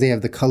now because they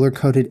have the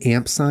color-coded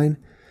AMP sign.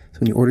 So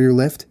when you order your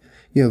Lyft,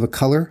 you have a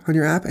color on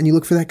your app, and you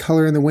look for that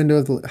color in the window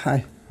of the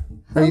hi.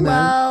 Are you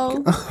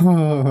mad?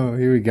 Oh,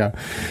 here we go.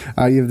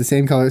 You have the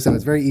same color, so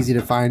it's very easy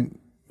to find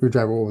your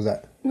driver. What was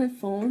that? My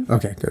phone.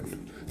 Okay, good.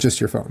 Just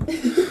your phone.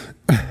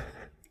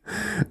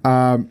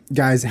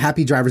 Guys,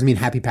 happy drivers mean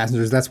happy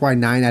passengers. That's why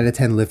 9 out of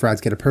 10 Lyft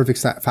rides get a perfect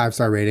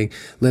 5-star rating.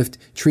 Lyft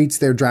treats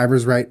their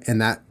drivers right, and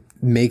that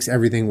makes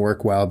everything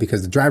work well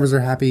because the drivers are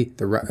happy.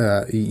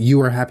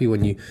 You are happy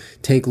when you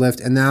take Lyft,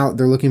 and now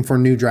they're looking for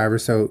new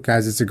drivers. So,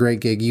 guys, it's a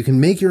great gig. You can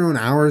make your own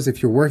hours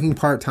if you're working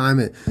part-time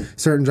at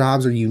certain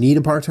jobs, or you need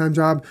a part-time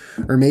job,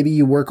 or maybe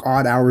you work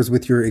odd hours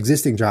with your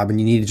existing job and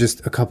you need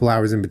just a couple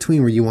hours in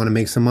between where you want to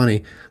make some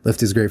money.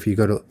 Lyft is great for you.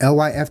 Go to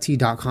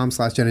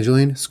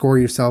lyft.com/JennaJulian, score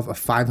yourself a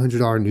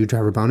 $500 new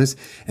driver bonus,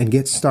 and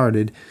get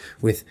started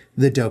with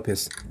the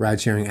dopest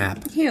ride-sharing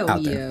app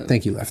out there.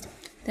 Thank you, Lyft.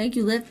 Thank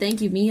you, Lyft.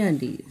 Thank you,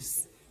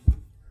 MeUndies.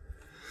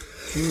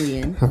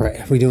 Julian. All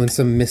right, we doing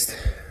some missed...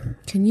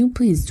 Can you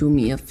please do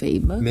me a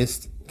favor?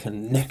 Missed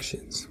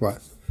connections. What?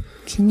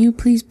 Can you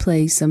please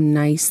play some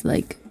nice,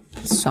 like,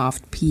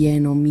 soft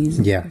piano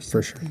music? Yeah,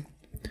 for sure.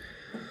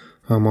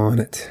 I'm on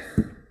it.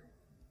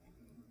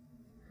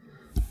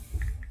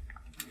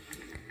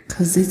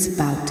 Because it's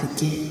about to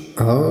get...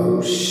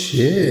 Oh,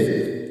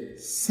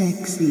 shit.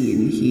 Sexy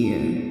in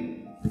here.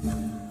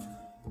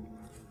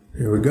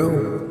 Here we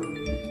go.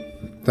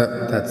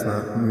 That's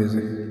not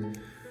music.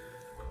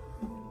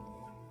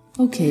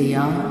 Okay,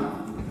 y'all.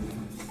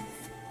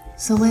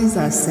 So as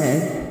I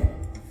said,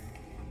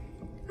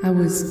 I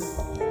was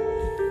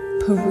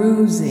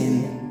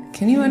perusing.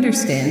 Can you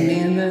understand me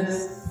in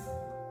this?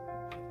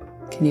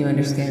 Can you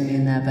understand me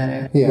in that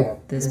better? Yeah.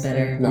 This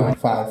better? No,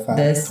 5.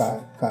 This.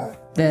 5.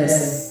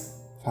 This.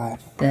 5.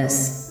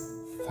 This.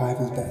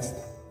 5 is best.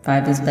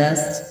 5 is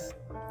best?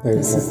 There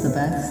This you is the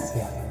best?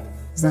 Yeah.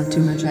 Is that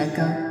too much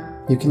echo?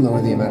 You can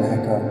lower the amount of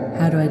echo.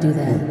 How do I do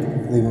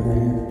that? Leave it right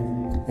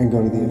here. And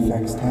go to the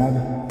effects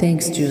tab.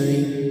 Thanks,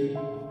 Julie.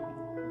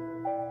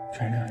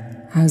 Try now.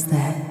 How's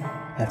that?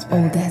 That's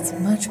better. Oh, that's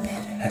much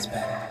better. That's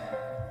better.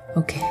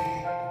 Okay.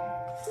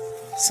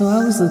 So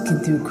I was looking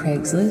through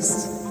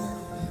Craigslist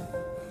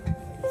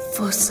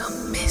for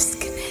some missed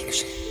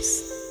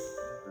connections.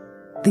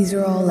 These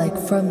are all like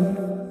from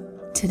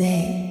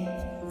today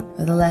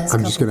or the last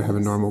I'm just going to have a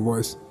normal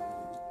voice.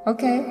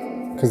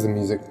 Okay. Because the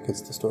music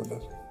gets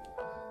distorted.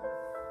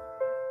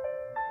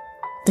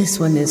 This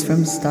one is from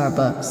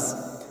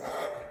Starbucks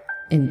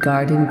in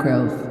Garden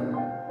Grove.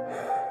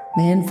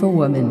 Man for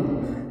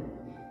woman.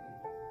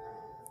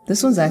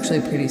 This one's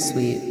actually pretty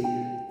sweet.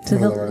 To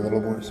the Lower a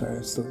little more. Sorry,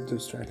 it's still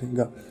distracting.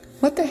 Go.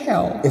 What the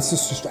hell? It's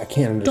just I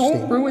can't understand.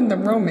 Don't ruin the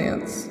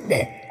romance.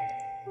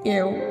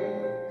 Ew.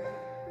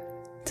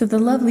 To the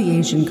lovely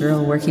Asian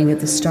girl working at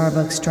the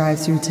Starbucks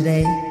drive-thru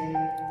today,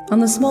 on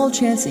the small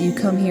chance that you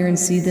come here and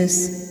see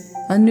this,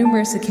 on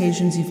numerous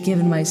occasions you've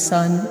given my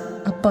son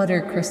a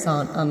butter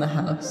croissant on the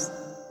house.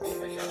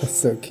 That's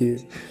so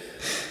cute.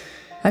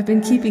 I've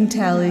been keeping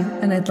tally,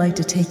 and I'd like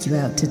to take you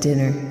out to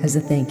dinner as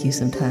a thank you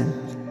sometime.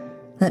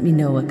 Let me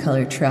know what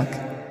color truck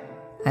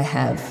I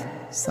have,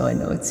 so I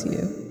know it's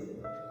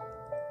you.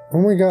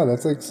 Oh my god,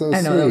 that's like so sweet.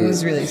 I know, that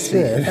was really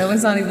sweet. Shit. That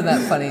was not even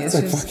that funny. It's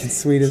Like just fucking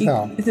sweet as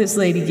hell. This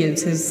lady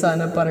gives his son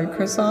a butter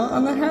croissant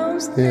on the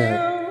house.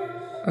 Yeah.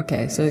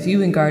 Okay, so if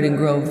you in Garden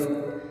Grove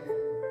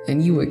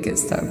and you work at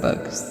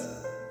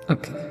Starbucks,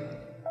 okay.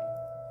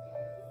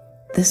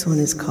 This one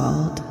is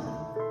called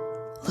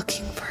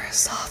Looking for a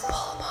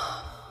Softball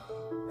Mom.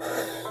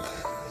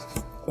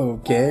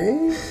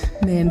 Okay.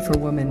 Man for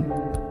woman,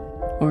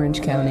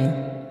 Orange County.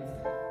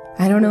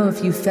 I don't know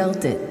if you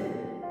felt it,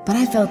 but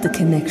I felt the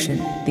connection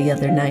the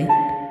other night.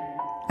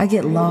 I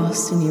get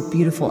lost in your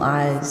beautiful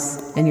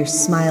eyes, and your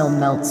smile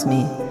melts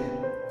me.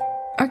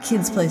 Our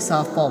kids play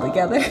softball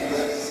together.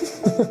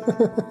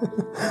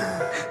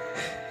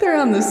 They're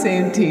on the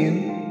same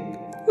team.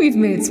 We've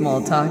made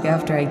small talk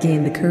after I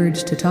gained the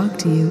courage to talk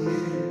to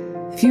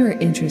you. If you are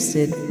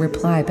interested,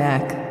 reply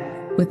back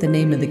with the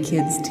name of the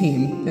kids'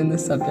 team in the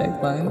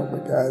subject line. Oh my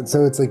god.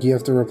 So it's like you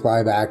have to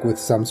reply back with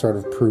some sort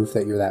of proof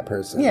that you're that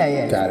person.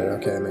 Yeah. Got it.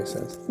 Okay, that makes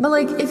sense. But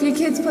like, if your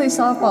kids play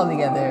softball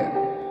together,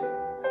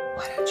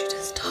 why don't you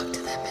just talk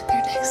to them at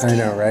their next game? I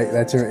know, right?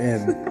 That's your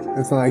in.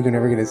 It's not like you're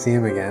never going to see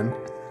him again.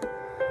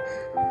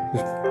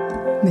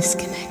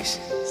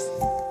 Misconnections.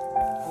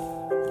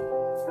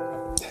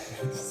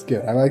 This is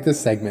good. I like this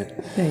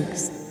segment.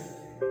 Thanks.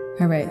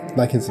 All right,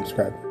 Like and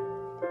subscribe.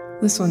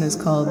 this one is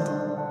called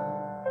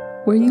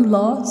Were You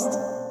Lost?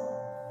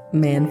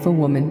 Man for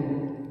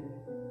Woman.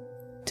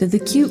 To the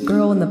cute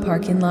girl in the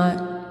parking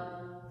lot,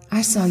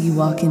 I saw you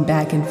walking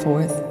back and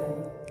forth,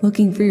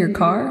 looking for your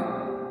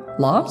car.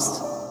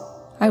 Lost?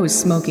 I was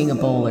smoking a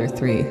bowl or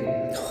 3.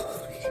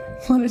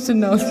 Wanted to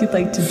know if you'd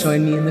like to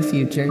join me in the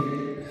future.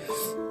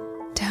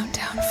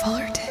 Downtown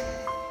Fullerton.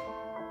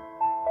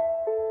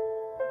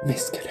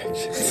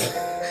 Misconnections.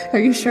 Are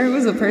you sure it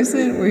was a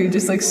person? Were you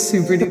just like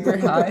super duper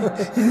high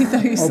and you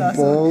thought you saw A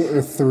bowl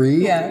or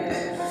 3?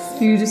 Yeah.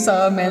 You just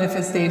saw a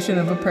manifestation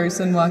of a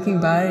person walking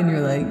by and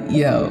you're like,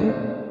 yo,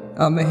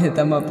 I'm gonna hit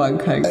them up on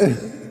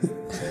Craigslist.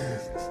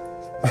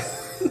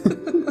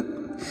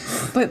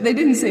 But they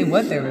didn't say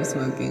what they were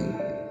smoking.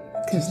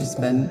 Could have just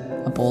been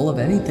a bowl of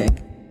anything.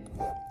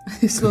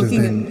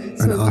 Smoking An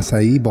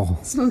acai bowl.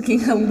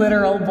 smoking a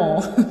literal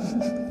bowl.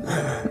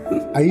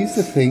 I used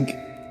to think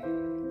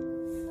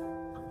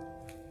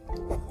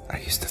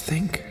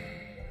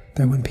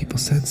that when people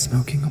said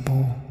smoking a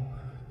bowl,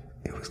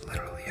 it was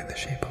literally in the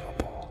shape of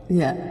a bowl.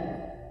 Yeah.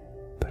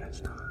 But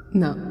it's not.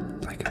 No.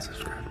 Like and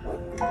subscribe.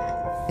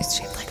 It's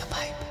shaped like a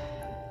pipe.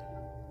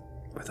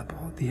 With a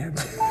bowl at the end.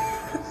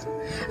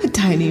 A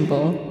tiny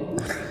bowl.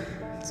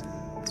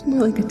 It's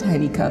more like a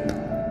tiny cup.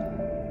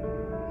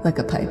 Like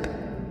a pipe.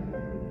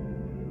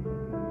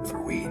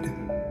 For weed.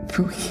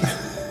 For weed.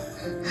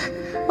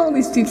 All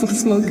these people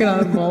smoking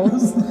out of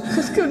bowls.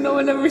 Just 'cause no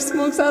one ever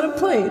smokes out of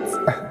plates.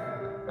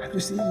 I'm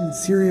just eating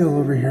cereal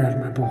over here out of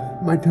my bowl.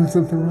 Am I doing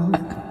something wrong?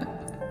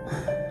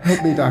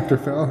 Help me, Dr.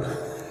 Phil.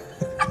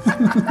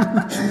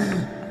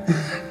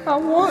 I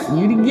want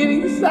you to get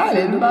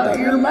excited about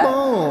your life.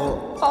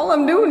 bowl. All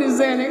I'm doing is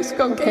Xanax,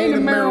 cocaine,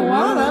 and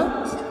marijuana.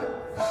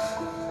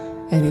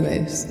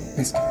 Anyways,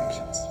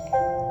 Misconnections.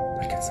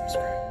 Like and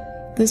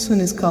subscribe. this one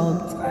is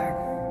called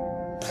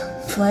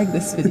Flag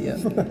this video.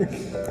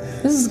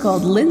 This is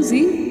called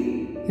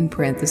Lindsay, in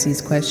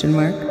parentheses, question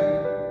mark,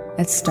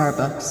 at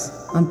Starbucks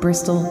on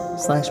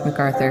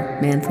Bristol/MacArthur,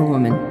 man for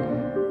woman.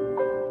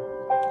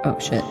 Oh,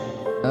 shit.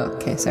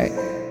 Okay, sorry.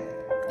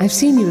 I've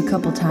seen you a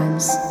couple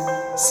times,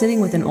 sitting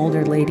with an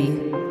older lady.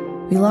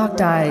 We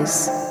locked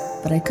eyes,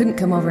 but I couldn't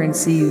come over and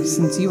see you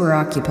since you were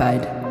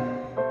occupied.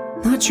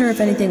 Not sure if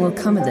anything will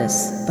come of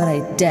this, but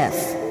I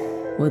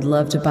would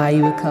love to buy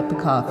you a cup of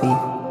coffee.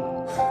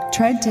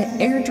 Tried to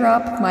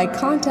airdrop my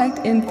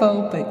contact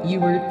info, but you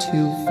were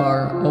too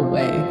far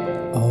away.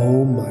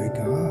 Oh my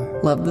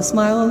god. Love the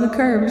smile and the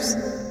curves.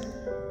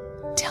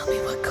 Tell me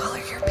what color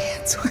your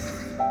pants were.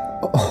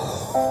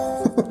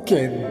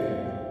 Okay.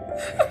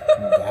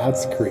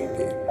 That's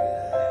creepy.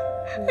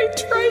 I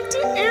tried to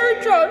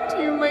airdrop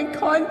to you my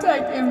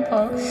contact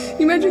info.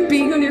 You imagine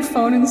being on your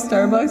phone in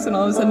Starbucks and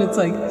all of a sudden it's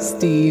like,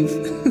 Steve.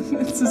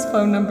 It's his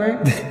phone number.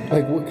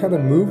 Like, what kind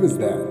of move is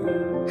that?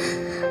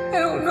 I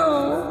don't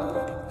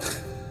know.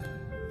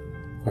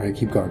 All right,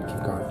 keep going,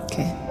 keep going.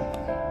 Okay.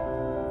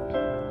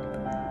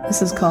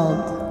 This is called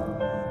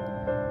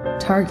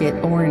Target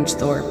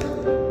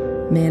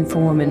Orangethorpe. Man for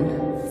Woman,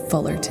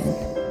 Fullerton.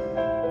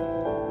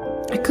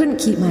 I couldn't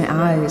keep my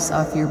eyes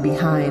off your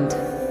behind.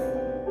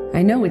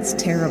 I know it's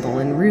terrible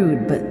and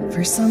rude, but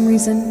for some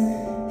reason,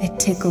 it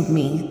tickled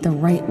me the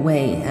right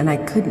way, and I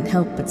couldn't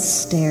help but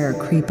stare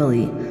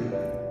creepily.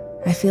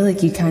 I feel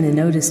like you kind of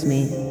noticed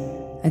me.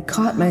 I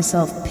caught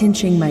myself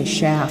pinching my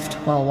shaft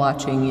while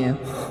watching you.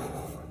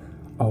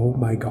 Oh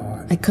my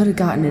God. I could have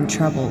gotten in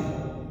trouble.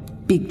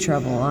 Big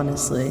trouble,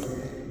 honestly.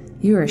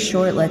 You were a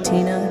short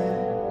Latina.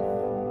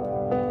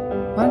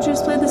 Why don't you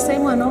just play the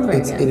same one over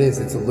again?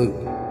 It's a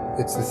loop.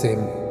 It's the same.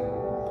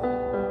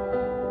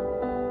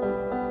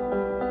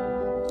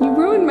 You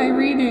ruined my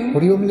reading. What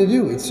do you want me to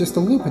do? It's just a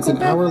loop. It's Go an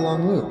back.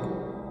 hour-long loop.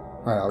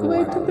 All right, I'll Go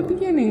go back to the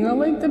beginning. I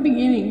like the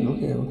beginning.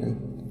 Okay, okay.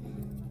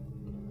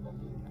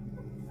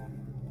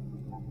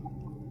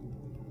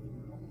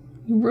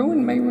 You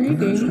ruined my I'm not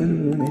reading. trying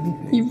to ruin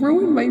anything. You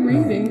ruined my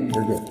reading.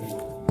 You're good.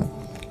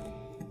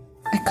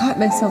 I caught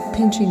myself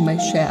pinching my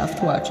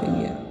shaft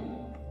watching you.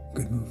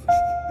 Good move.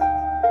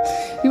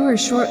 You were a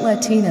short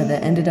Latina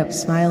that ended up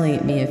smiling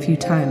at me a few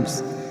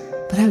times,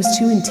 but I was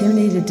too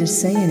intimidated to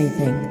say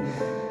anything.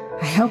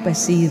 I hope I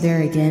see you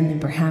there again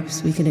and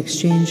perhaps we can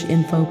exchange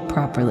info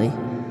properly.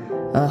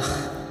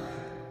 Ugh.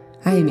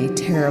 I am a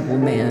terrible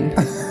man.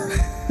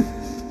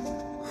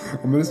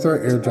 I'm gonna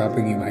start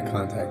airdropping you my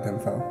contact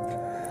info.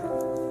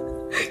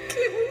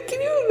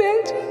 Can you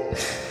imagine?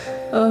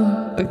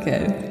 Oh,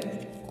 okay.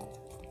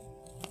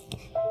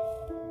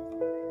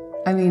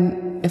 I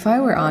mean, if I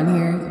were on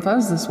here, if I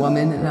was this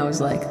woman and I was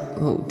like,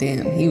 oh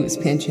damn, he was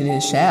pinching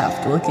his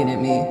shaft looking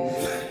at me.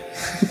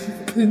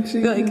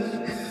 Pinching? Like,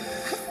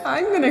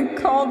 I'm gonna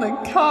call the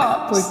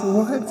cops. Like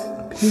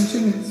what?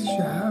 Pinching his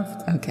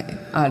shaft? Okay,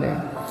 Otter.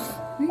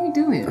 What are you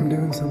doing? I'm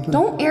doing something.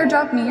 Don't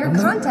airdrop me your I'm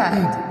not- contact.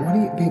 Babe, what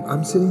are you, babe?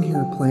 I'm sitting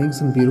here playing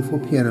some beautiful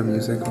piano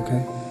music,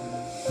 okay?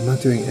 I'm not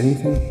doing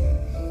anything.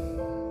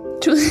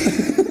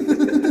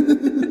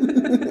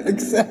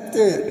 Accept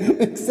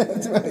it.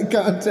 Accept my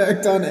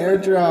contact on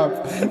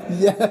airdrop.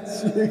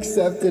 Yes, you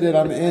accepted it.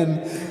 I'm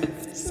in.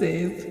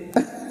 Save.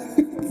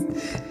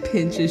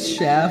 Pinch his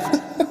shaft.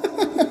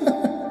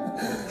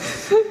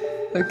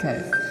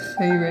 Okay.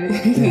 Are you ready?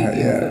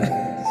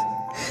 Yeah.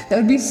 That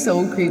would be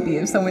so creepy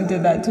if someone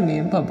did that to me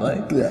in public.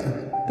 Yeah.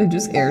 They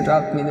just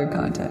airdropped me their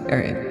contact. All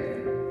right.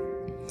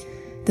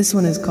 This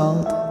one is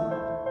called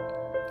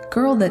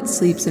Girl That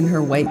Sleeps in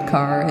Her White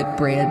Car at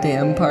Brea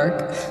Dam Park.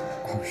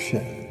 Oh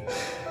shit.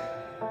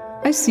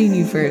 I've seen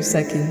you for a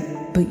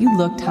second, but you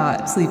looked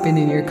hot sleeping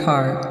in your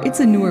car. It's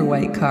a newer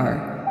white car.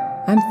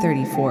 I'm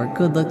 34,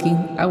 good looking.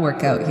 I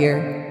work out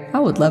here. I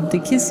would love to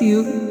kiss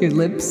you, your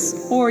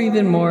lips, or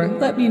even more.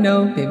 Let me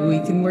know. Maybe we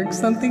can work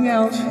something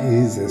out.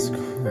 Jesus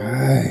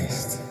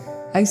Christ.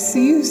 I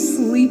see you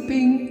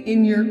sleeping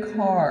in your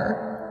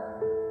car.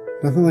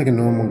 Nothing like a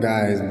normal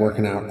guy is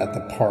working out at the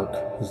park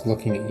who's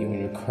looking at you in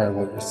your car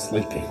while you're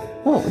sleeping.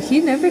 Whoa,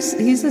 he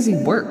says he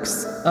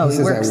works. Oh, he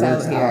says I works out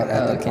works here. out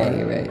at Oh, the okay, park.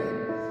 you're right.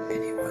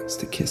 And he wants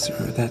to kiss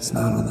her. That's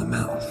not on the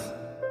mouth.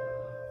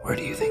 Where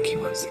do you think he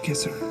wants to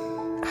kiss her?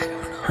 I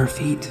don't know. Her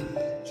feet.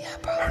 Yeah,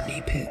 bro. Her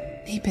knee pit.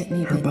 Knee pit,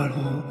 knee Her pit.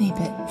 butthole. Knee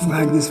pit.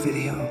 Flag this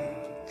video.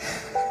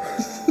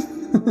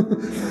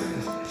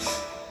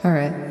 All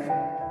right.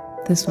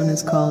 This one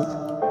is called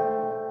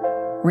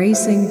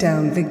Racing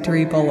Down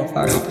Victory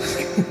Boulevard.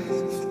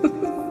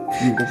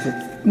 Beautiful.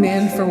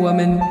 Man for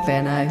Woman,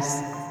 Van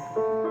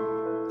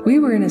Nuys. We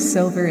were in a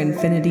silver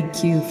Infiniti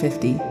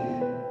Q50.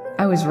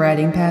 I was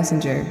riding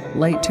passenger.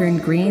 Light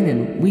turned green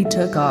and we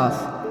took off.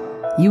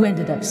 You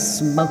ended up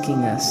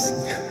smoking us,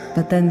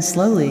 but then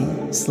slowly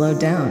slowed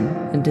down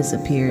and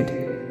disappeared.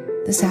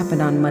 This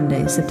happened on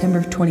Monday,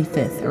 September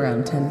 25th,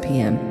 around 10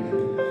 p.m.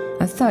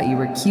 I thought you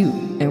were cute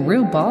and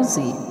real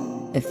ballsy,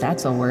 if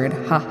that's a word,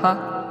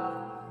 haha.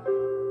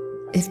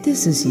 If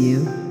this is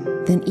you,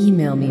 then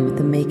email me with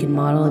the make and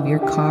model of your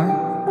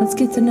car. Let's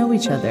get to know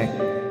each other.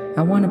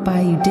 I want to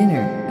buy you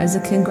dinner as a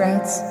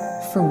congrats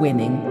for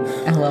winning.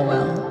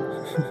 LOL.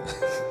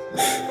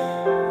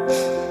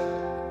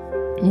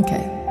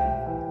 Okay.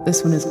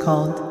 This one is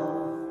called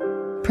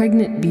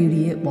Pregnant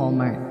Beauty at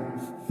Walmart.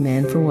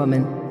 Man for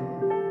Woman.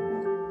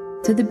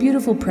 To the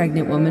beautiful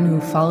pregnant woman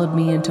who followed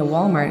me into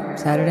Walmart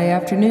Saturday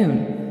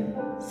afternoon.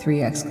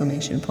 3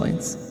 exclamation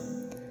points.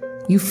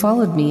 You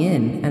followed me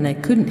in, and I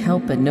couldn't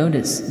help but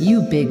notice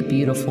you big,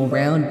 beautiful,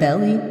 round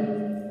belly.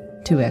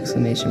 2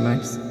 exclamation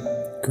marks.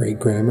 Great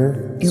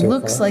grammar. It so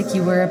looks far. like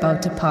you were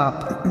about to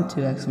pop.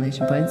 2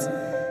 exclamation points.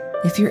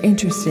 If you're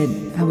interested,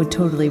 I would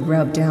totally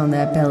rub down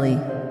that belly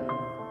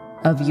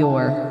of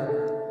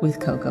your with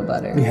cocoa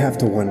butter. You have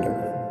to wonder.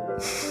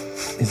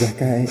 Is that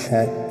guy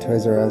at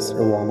Toys R Us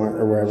or Walmart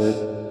or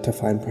wherever to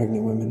find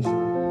pregnant women.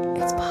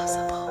 It's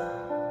possible.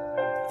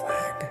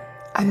 Flag.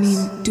 I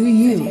mean, do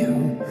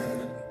you?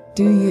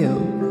 Do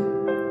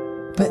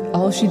you? But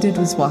all she did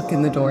was walk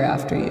in the door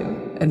after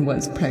you and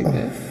was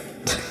pregnant.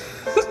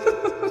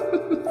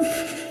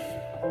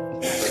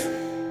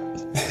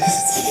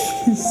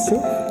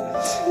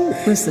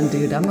 Listen,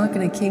 dude, I'm not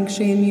gonna kink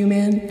shame you,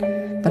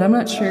 man, but I'm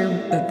not sure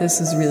that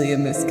this is really a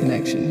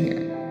misconnection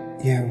here.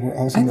 Yeah, we're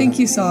also. I think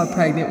you saw a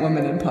pregnant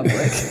woman in public.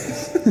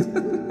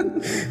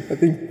 I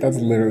think that's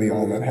literally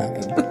all that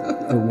happened.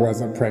 There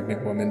was a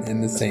pregnant woman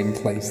in the same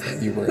place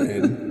that you were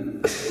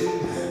in.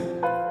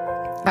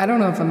 I don't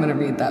know if I'm gonna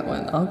read that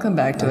one. I'll come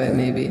back to it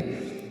maybe.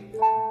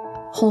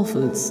 Whole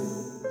Foods,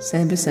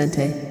 San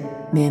Vicente,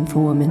 man for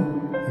woman.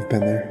 I've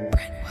been there.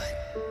 Brentwood.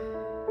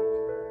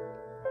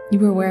 You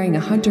were wearing a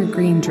hunter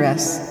green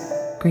dress.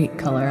 Great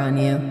color on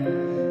you.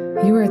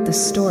 You were at the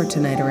store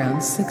tonight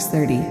around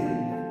 6:30.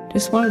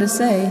 Just wanted to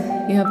say,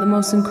 you have the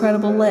most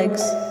incredible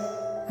legs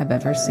I've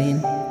ever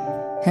seen.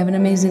 Have an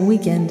amazing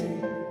weekend.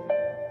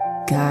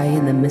 Guy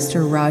in the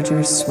Mr.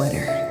 Rogers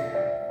sweater.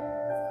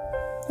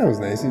 That was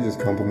nice. He just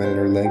complimented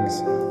her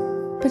legs.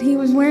 But he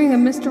was wearing a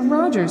Mr.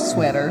 Rogers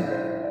sweater.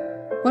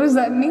 What does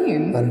that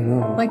mean? I don't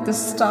know. Like the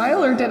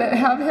style, or did it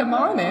have him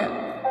on it?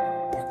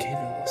 ¿Por qué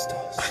no los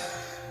dos?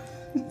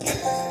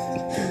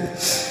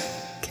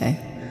 Okay.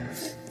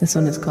 This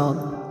one is called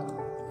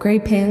Gray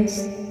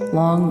Pants,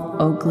 Long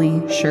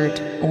Oakley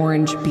Shirt,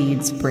 Orange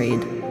Beads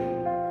Braid.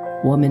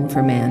 Woman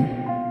for man.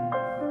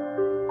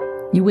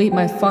 You ate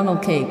my funnel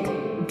cake.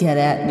 Get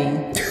at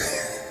me.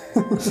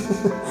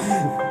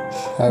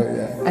 Oh,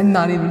 yeah. I'm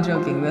not even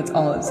joking. That's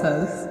all it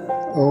says.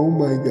 Oh,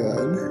 my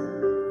God.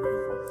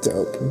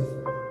 Dope.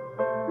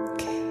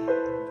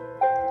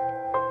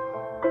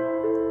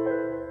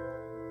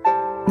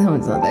 That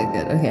one's not that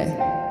good. Okay.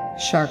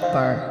 Shark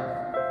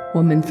Bar.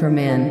 Woman for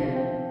man.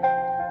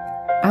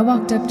 I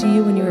walked up to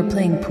you when you were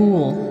playing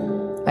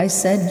pool. I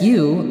said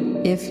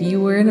if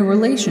you were in a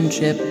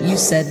relationship, you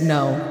said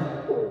no.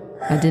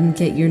 I didn't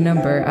get your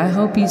number. I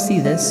hope you see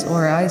this,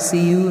 or I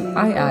see you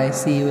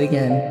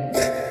again.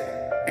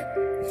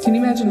 Can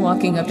you imagine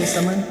walking up to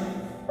someone?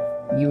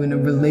 You in a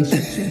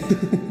relationship?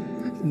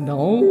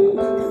 No.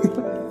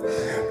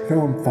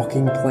 No, I'm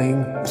fucking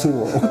playing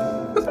pool.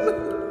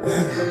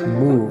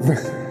 Move.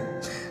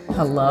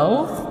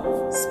 Hello?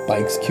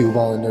 Spikes cue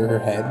ball into her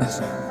head.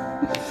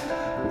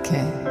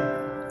 Okay.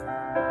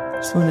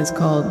 This one is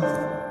called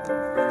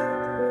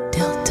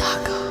Del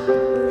Taco.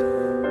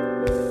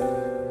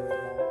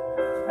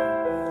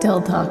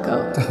 Del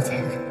Taco.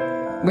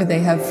 Where they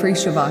have free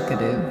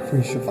shavakadu.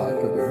 Free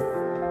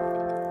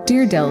shavakadu.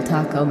 Dear Del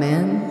Taco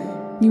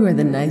Man, you are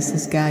the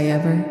nicest guy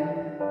ever.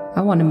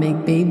 I want to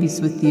make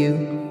babies with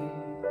you.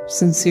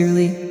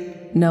 Sincerely,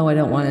 no, I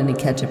don't want any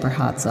ketchup or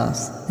hot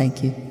sauce.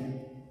 Thank you.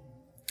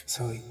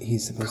 So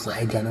he's supposed to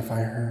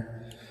identify her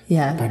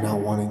Yeah. by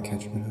not wanting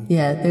ketchup in it?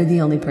 Yeah, they're the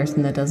only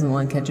person that doesn't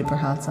want ketchup or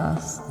hot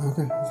sauce.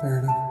 Okay, fair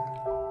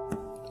enough.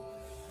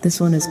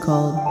 This one is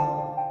called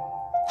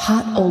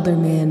Hot Older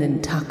Man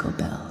in Taco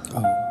Bell.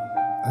 Oh,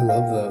 I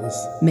love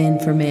those. Man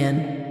for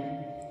man.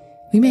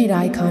 We made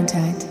eye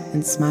contact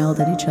and smiled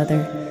at each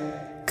other.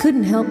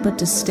 Couldn't help but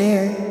to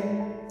stare.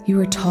 You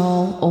were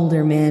tall,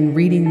 older man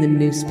reading the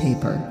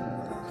newspaper.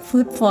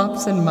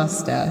 Flip-flops and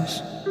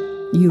mustache.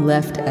 You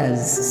left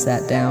as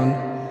sat down.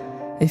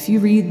 If you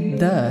read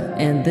the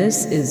and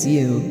this is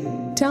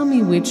you, tell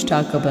me which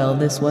Taco Bell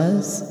this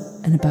was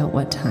and about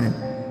what time.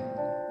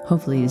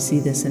 Hopefully you see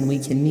this and we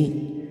can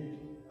meet.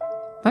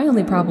 My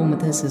only problem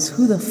with this is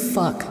who the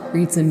fuck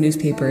reads a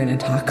newspaper in a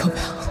Taco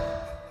Bell?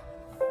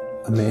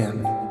 A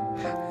man.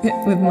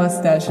 With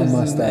mustaches A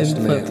mustached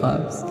and man.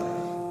 flip-flops.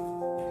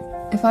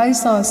 If I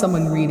saw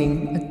someone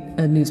reading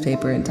a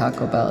newspaper in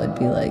Taco Bell, it'd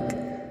be like,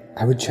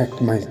 I would check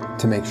to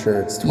make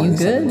sure it's You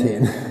good?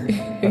 2017.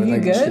 I would you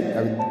good?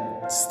 I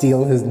would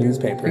steal his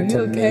newspaper Are you to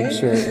okay? make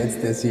sure it's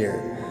this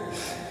year.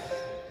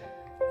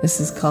 This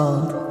is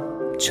called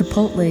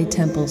Chipotle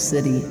Temple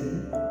City,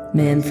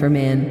 man for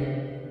man.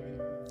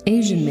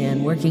 Asian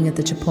man working at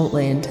the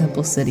Chipotle in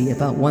Temple City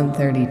about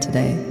 1:30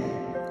 today.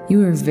 You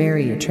were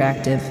very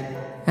attractive,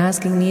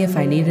 asking me if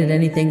I needed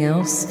anything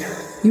else.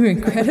 You were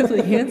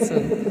incredibly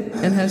handsome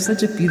and have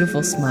such a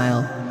beautiful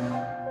smile.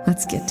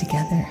 Let's get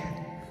together.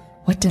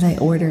 What did I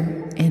order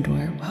and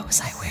or what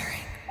was I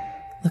wearing?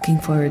 Looking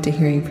forward to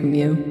hearing from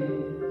you.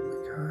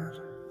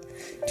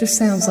 Just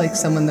sounds like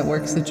someone that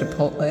works at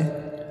Chipotle.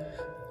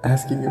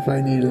 Asking if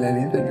I needed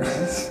anything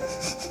else.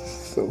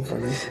 So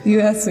funny. You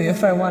asked me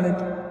if I wanted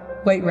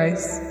white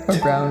rice or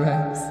brown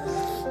rice.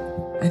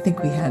 I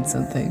think we had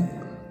something.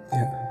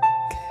 Yeah.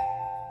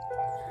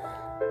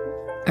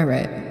 All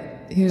right.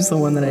 Here's the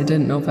one that I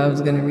didn't know if I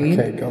was going to read.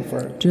 Okay, go for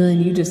it. Julian,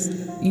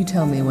 you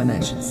tell me when I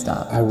should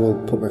stop. I will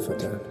put my foot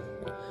down.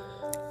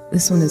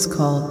 This one is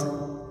called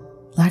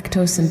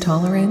Lactose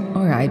Intolerant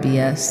or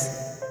IBS.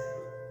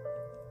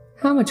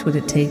 How much would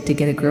it take to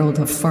get a girl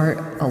to fart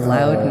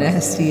aloud,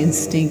 nasty, and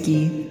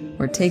stinky,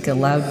 or take a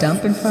loud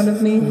dump in front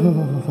of me?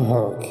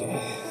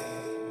 Okay.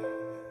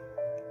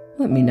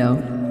 Let me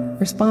know.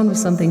 Respond with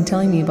something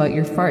telling me about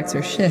your farts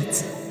or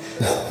shits.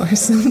 Or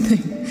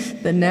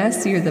something. The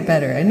nastier the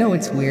better. I know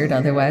it's weird,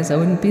 otherwise I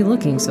wouldn't be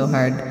looking so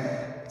hard.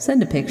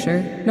 Send a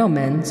picture. No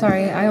men.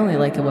 Sorry, I only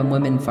like it when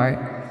women fart.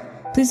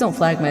 Please don't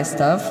flag my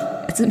stuff.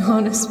 It's an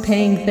honest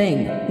paying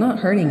thing, not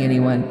hurting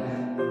anyone.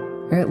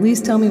 Or at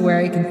least tell me where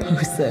I can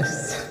post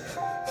this.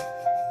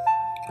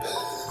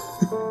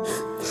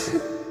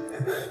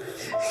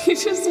 He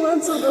just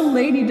wants a little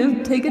lady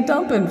to take a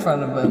dump in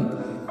front of him.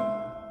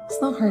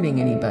 It's not hurting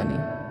anybody.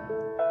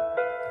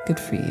 Good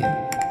for you.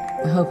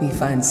 I hope he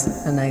finds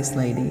a nice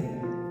lady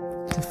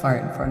to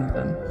fart in front of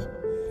him.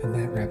 And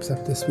that wraps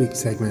up this week's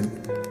segment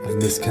of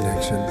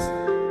Misconnections.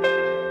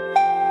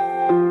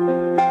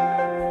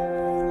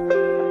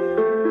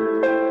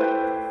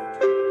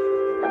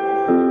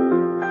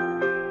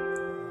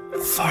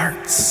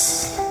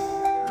 Farts.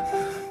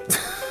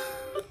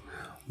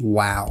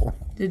 Wow.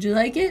 Did you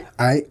like it?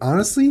 I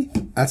honestly,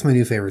 that's my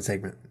new favorite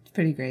segment. It's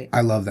pretty great.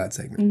 I love that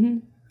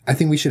segment. I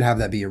think we should have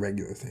that be a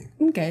regular thing.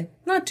 Okay.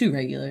 Not too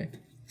regular.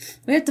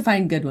 We have to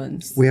find good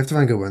ones. We have to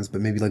find good ones,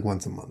 but maybe like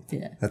once a month.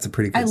 Yeah. That's a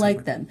pretty good I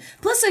like them.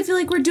 Plus, I feel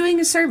like we're doing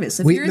a service.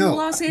 If you're in the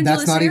Los Angeles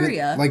that's not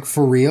area, even, like,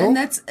 for real. and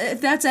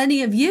if that's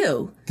any of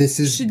you, This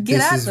is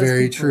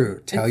very people.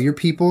 true. Tell your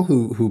people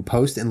who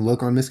post and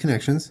look on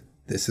Misconnections.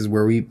 This is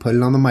where we put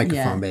it on the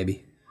microphone,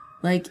 baby.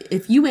 Like,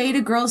 if you ate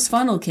a girl's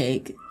funnel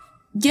cake,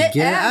 get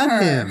at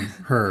her. him.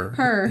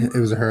 Her. It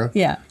was a her?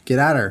 Yeah. Get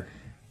at her.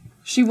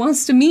 She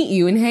wants to meet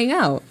you and hang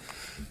out.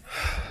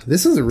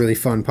 This is a really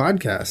fun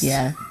podcast.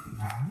 Yeah.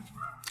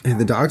 And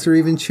the dogs are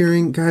even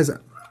cheering. Guys,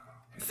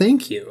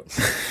 thank you.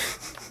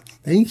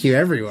 Thank you,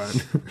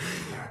 everyone.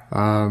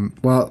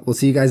 Well, we'll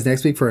see you guys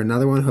next week for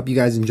another one. Hope you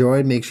guys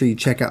enjoyed. Make sure you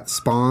check out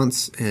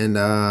Spons. And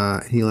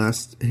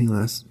any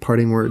last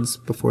parting words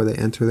before they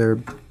enter their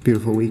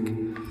beautiful week?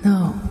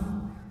 No.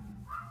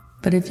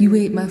 But if you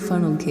ate my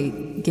funnel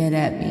cake, get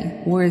at me.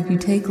 Or if you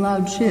take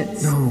loud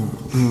shits. No.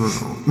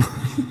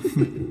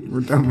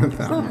 We're done with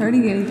that. It's not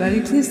hurting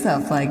anybody. Please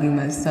stop flagging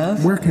my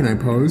stuff. Where can I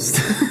post?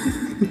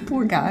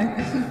 Poor guy.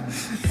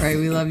 All right,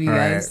 we love you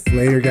guys. All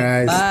right. Later,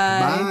 guys.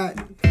 Bye.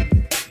 Bye.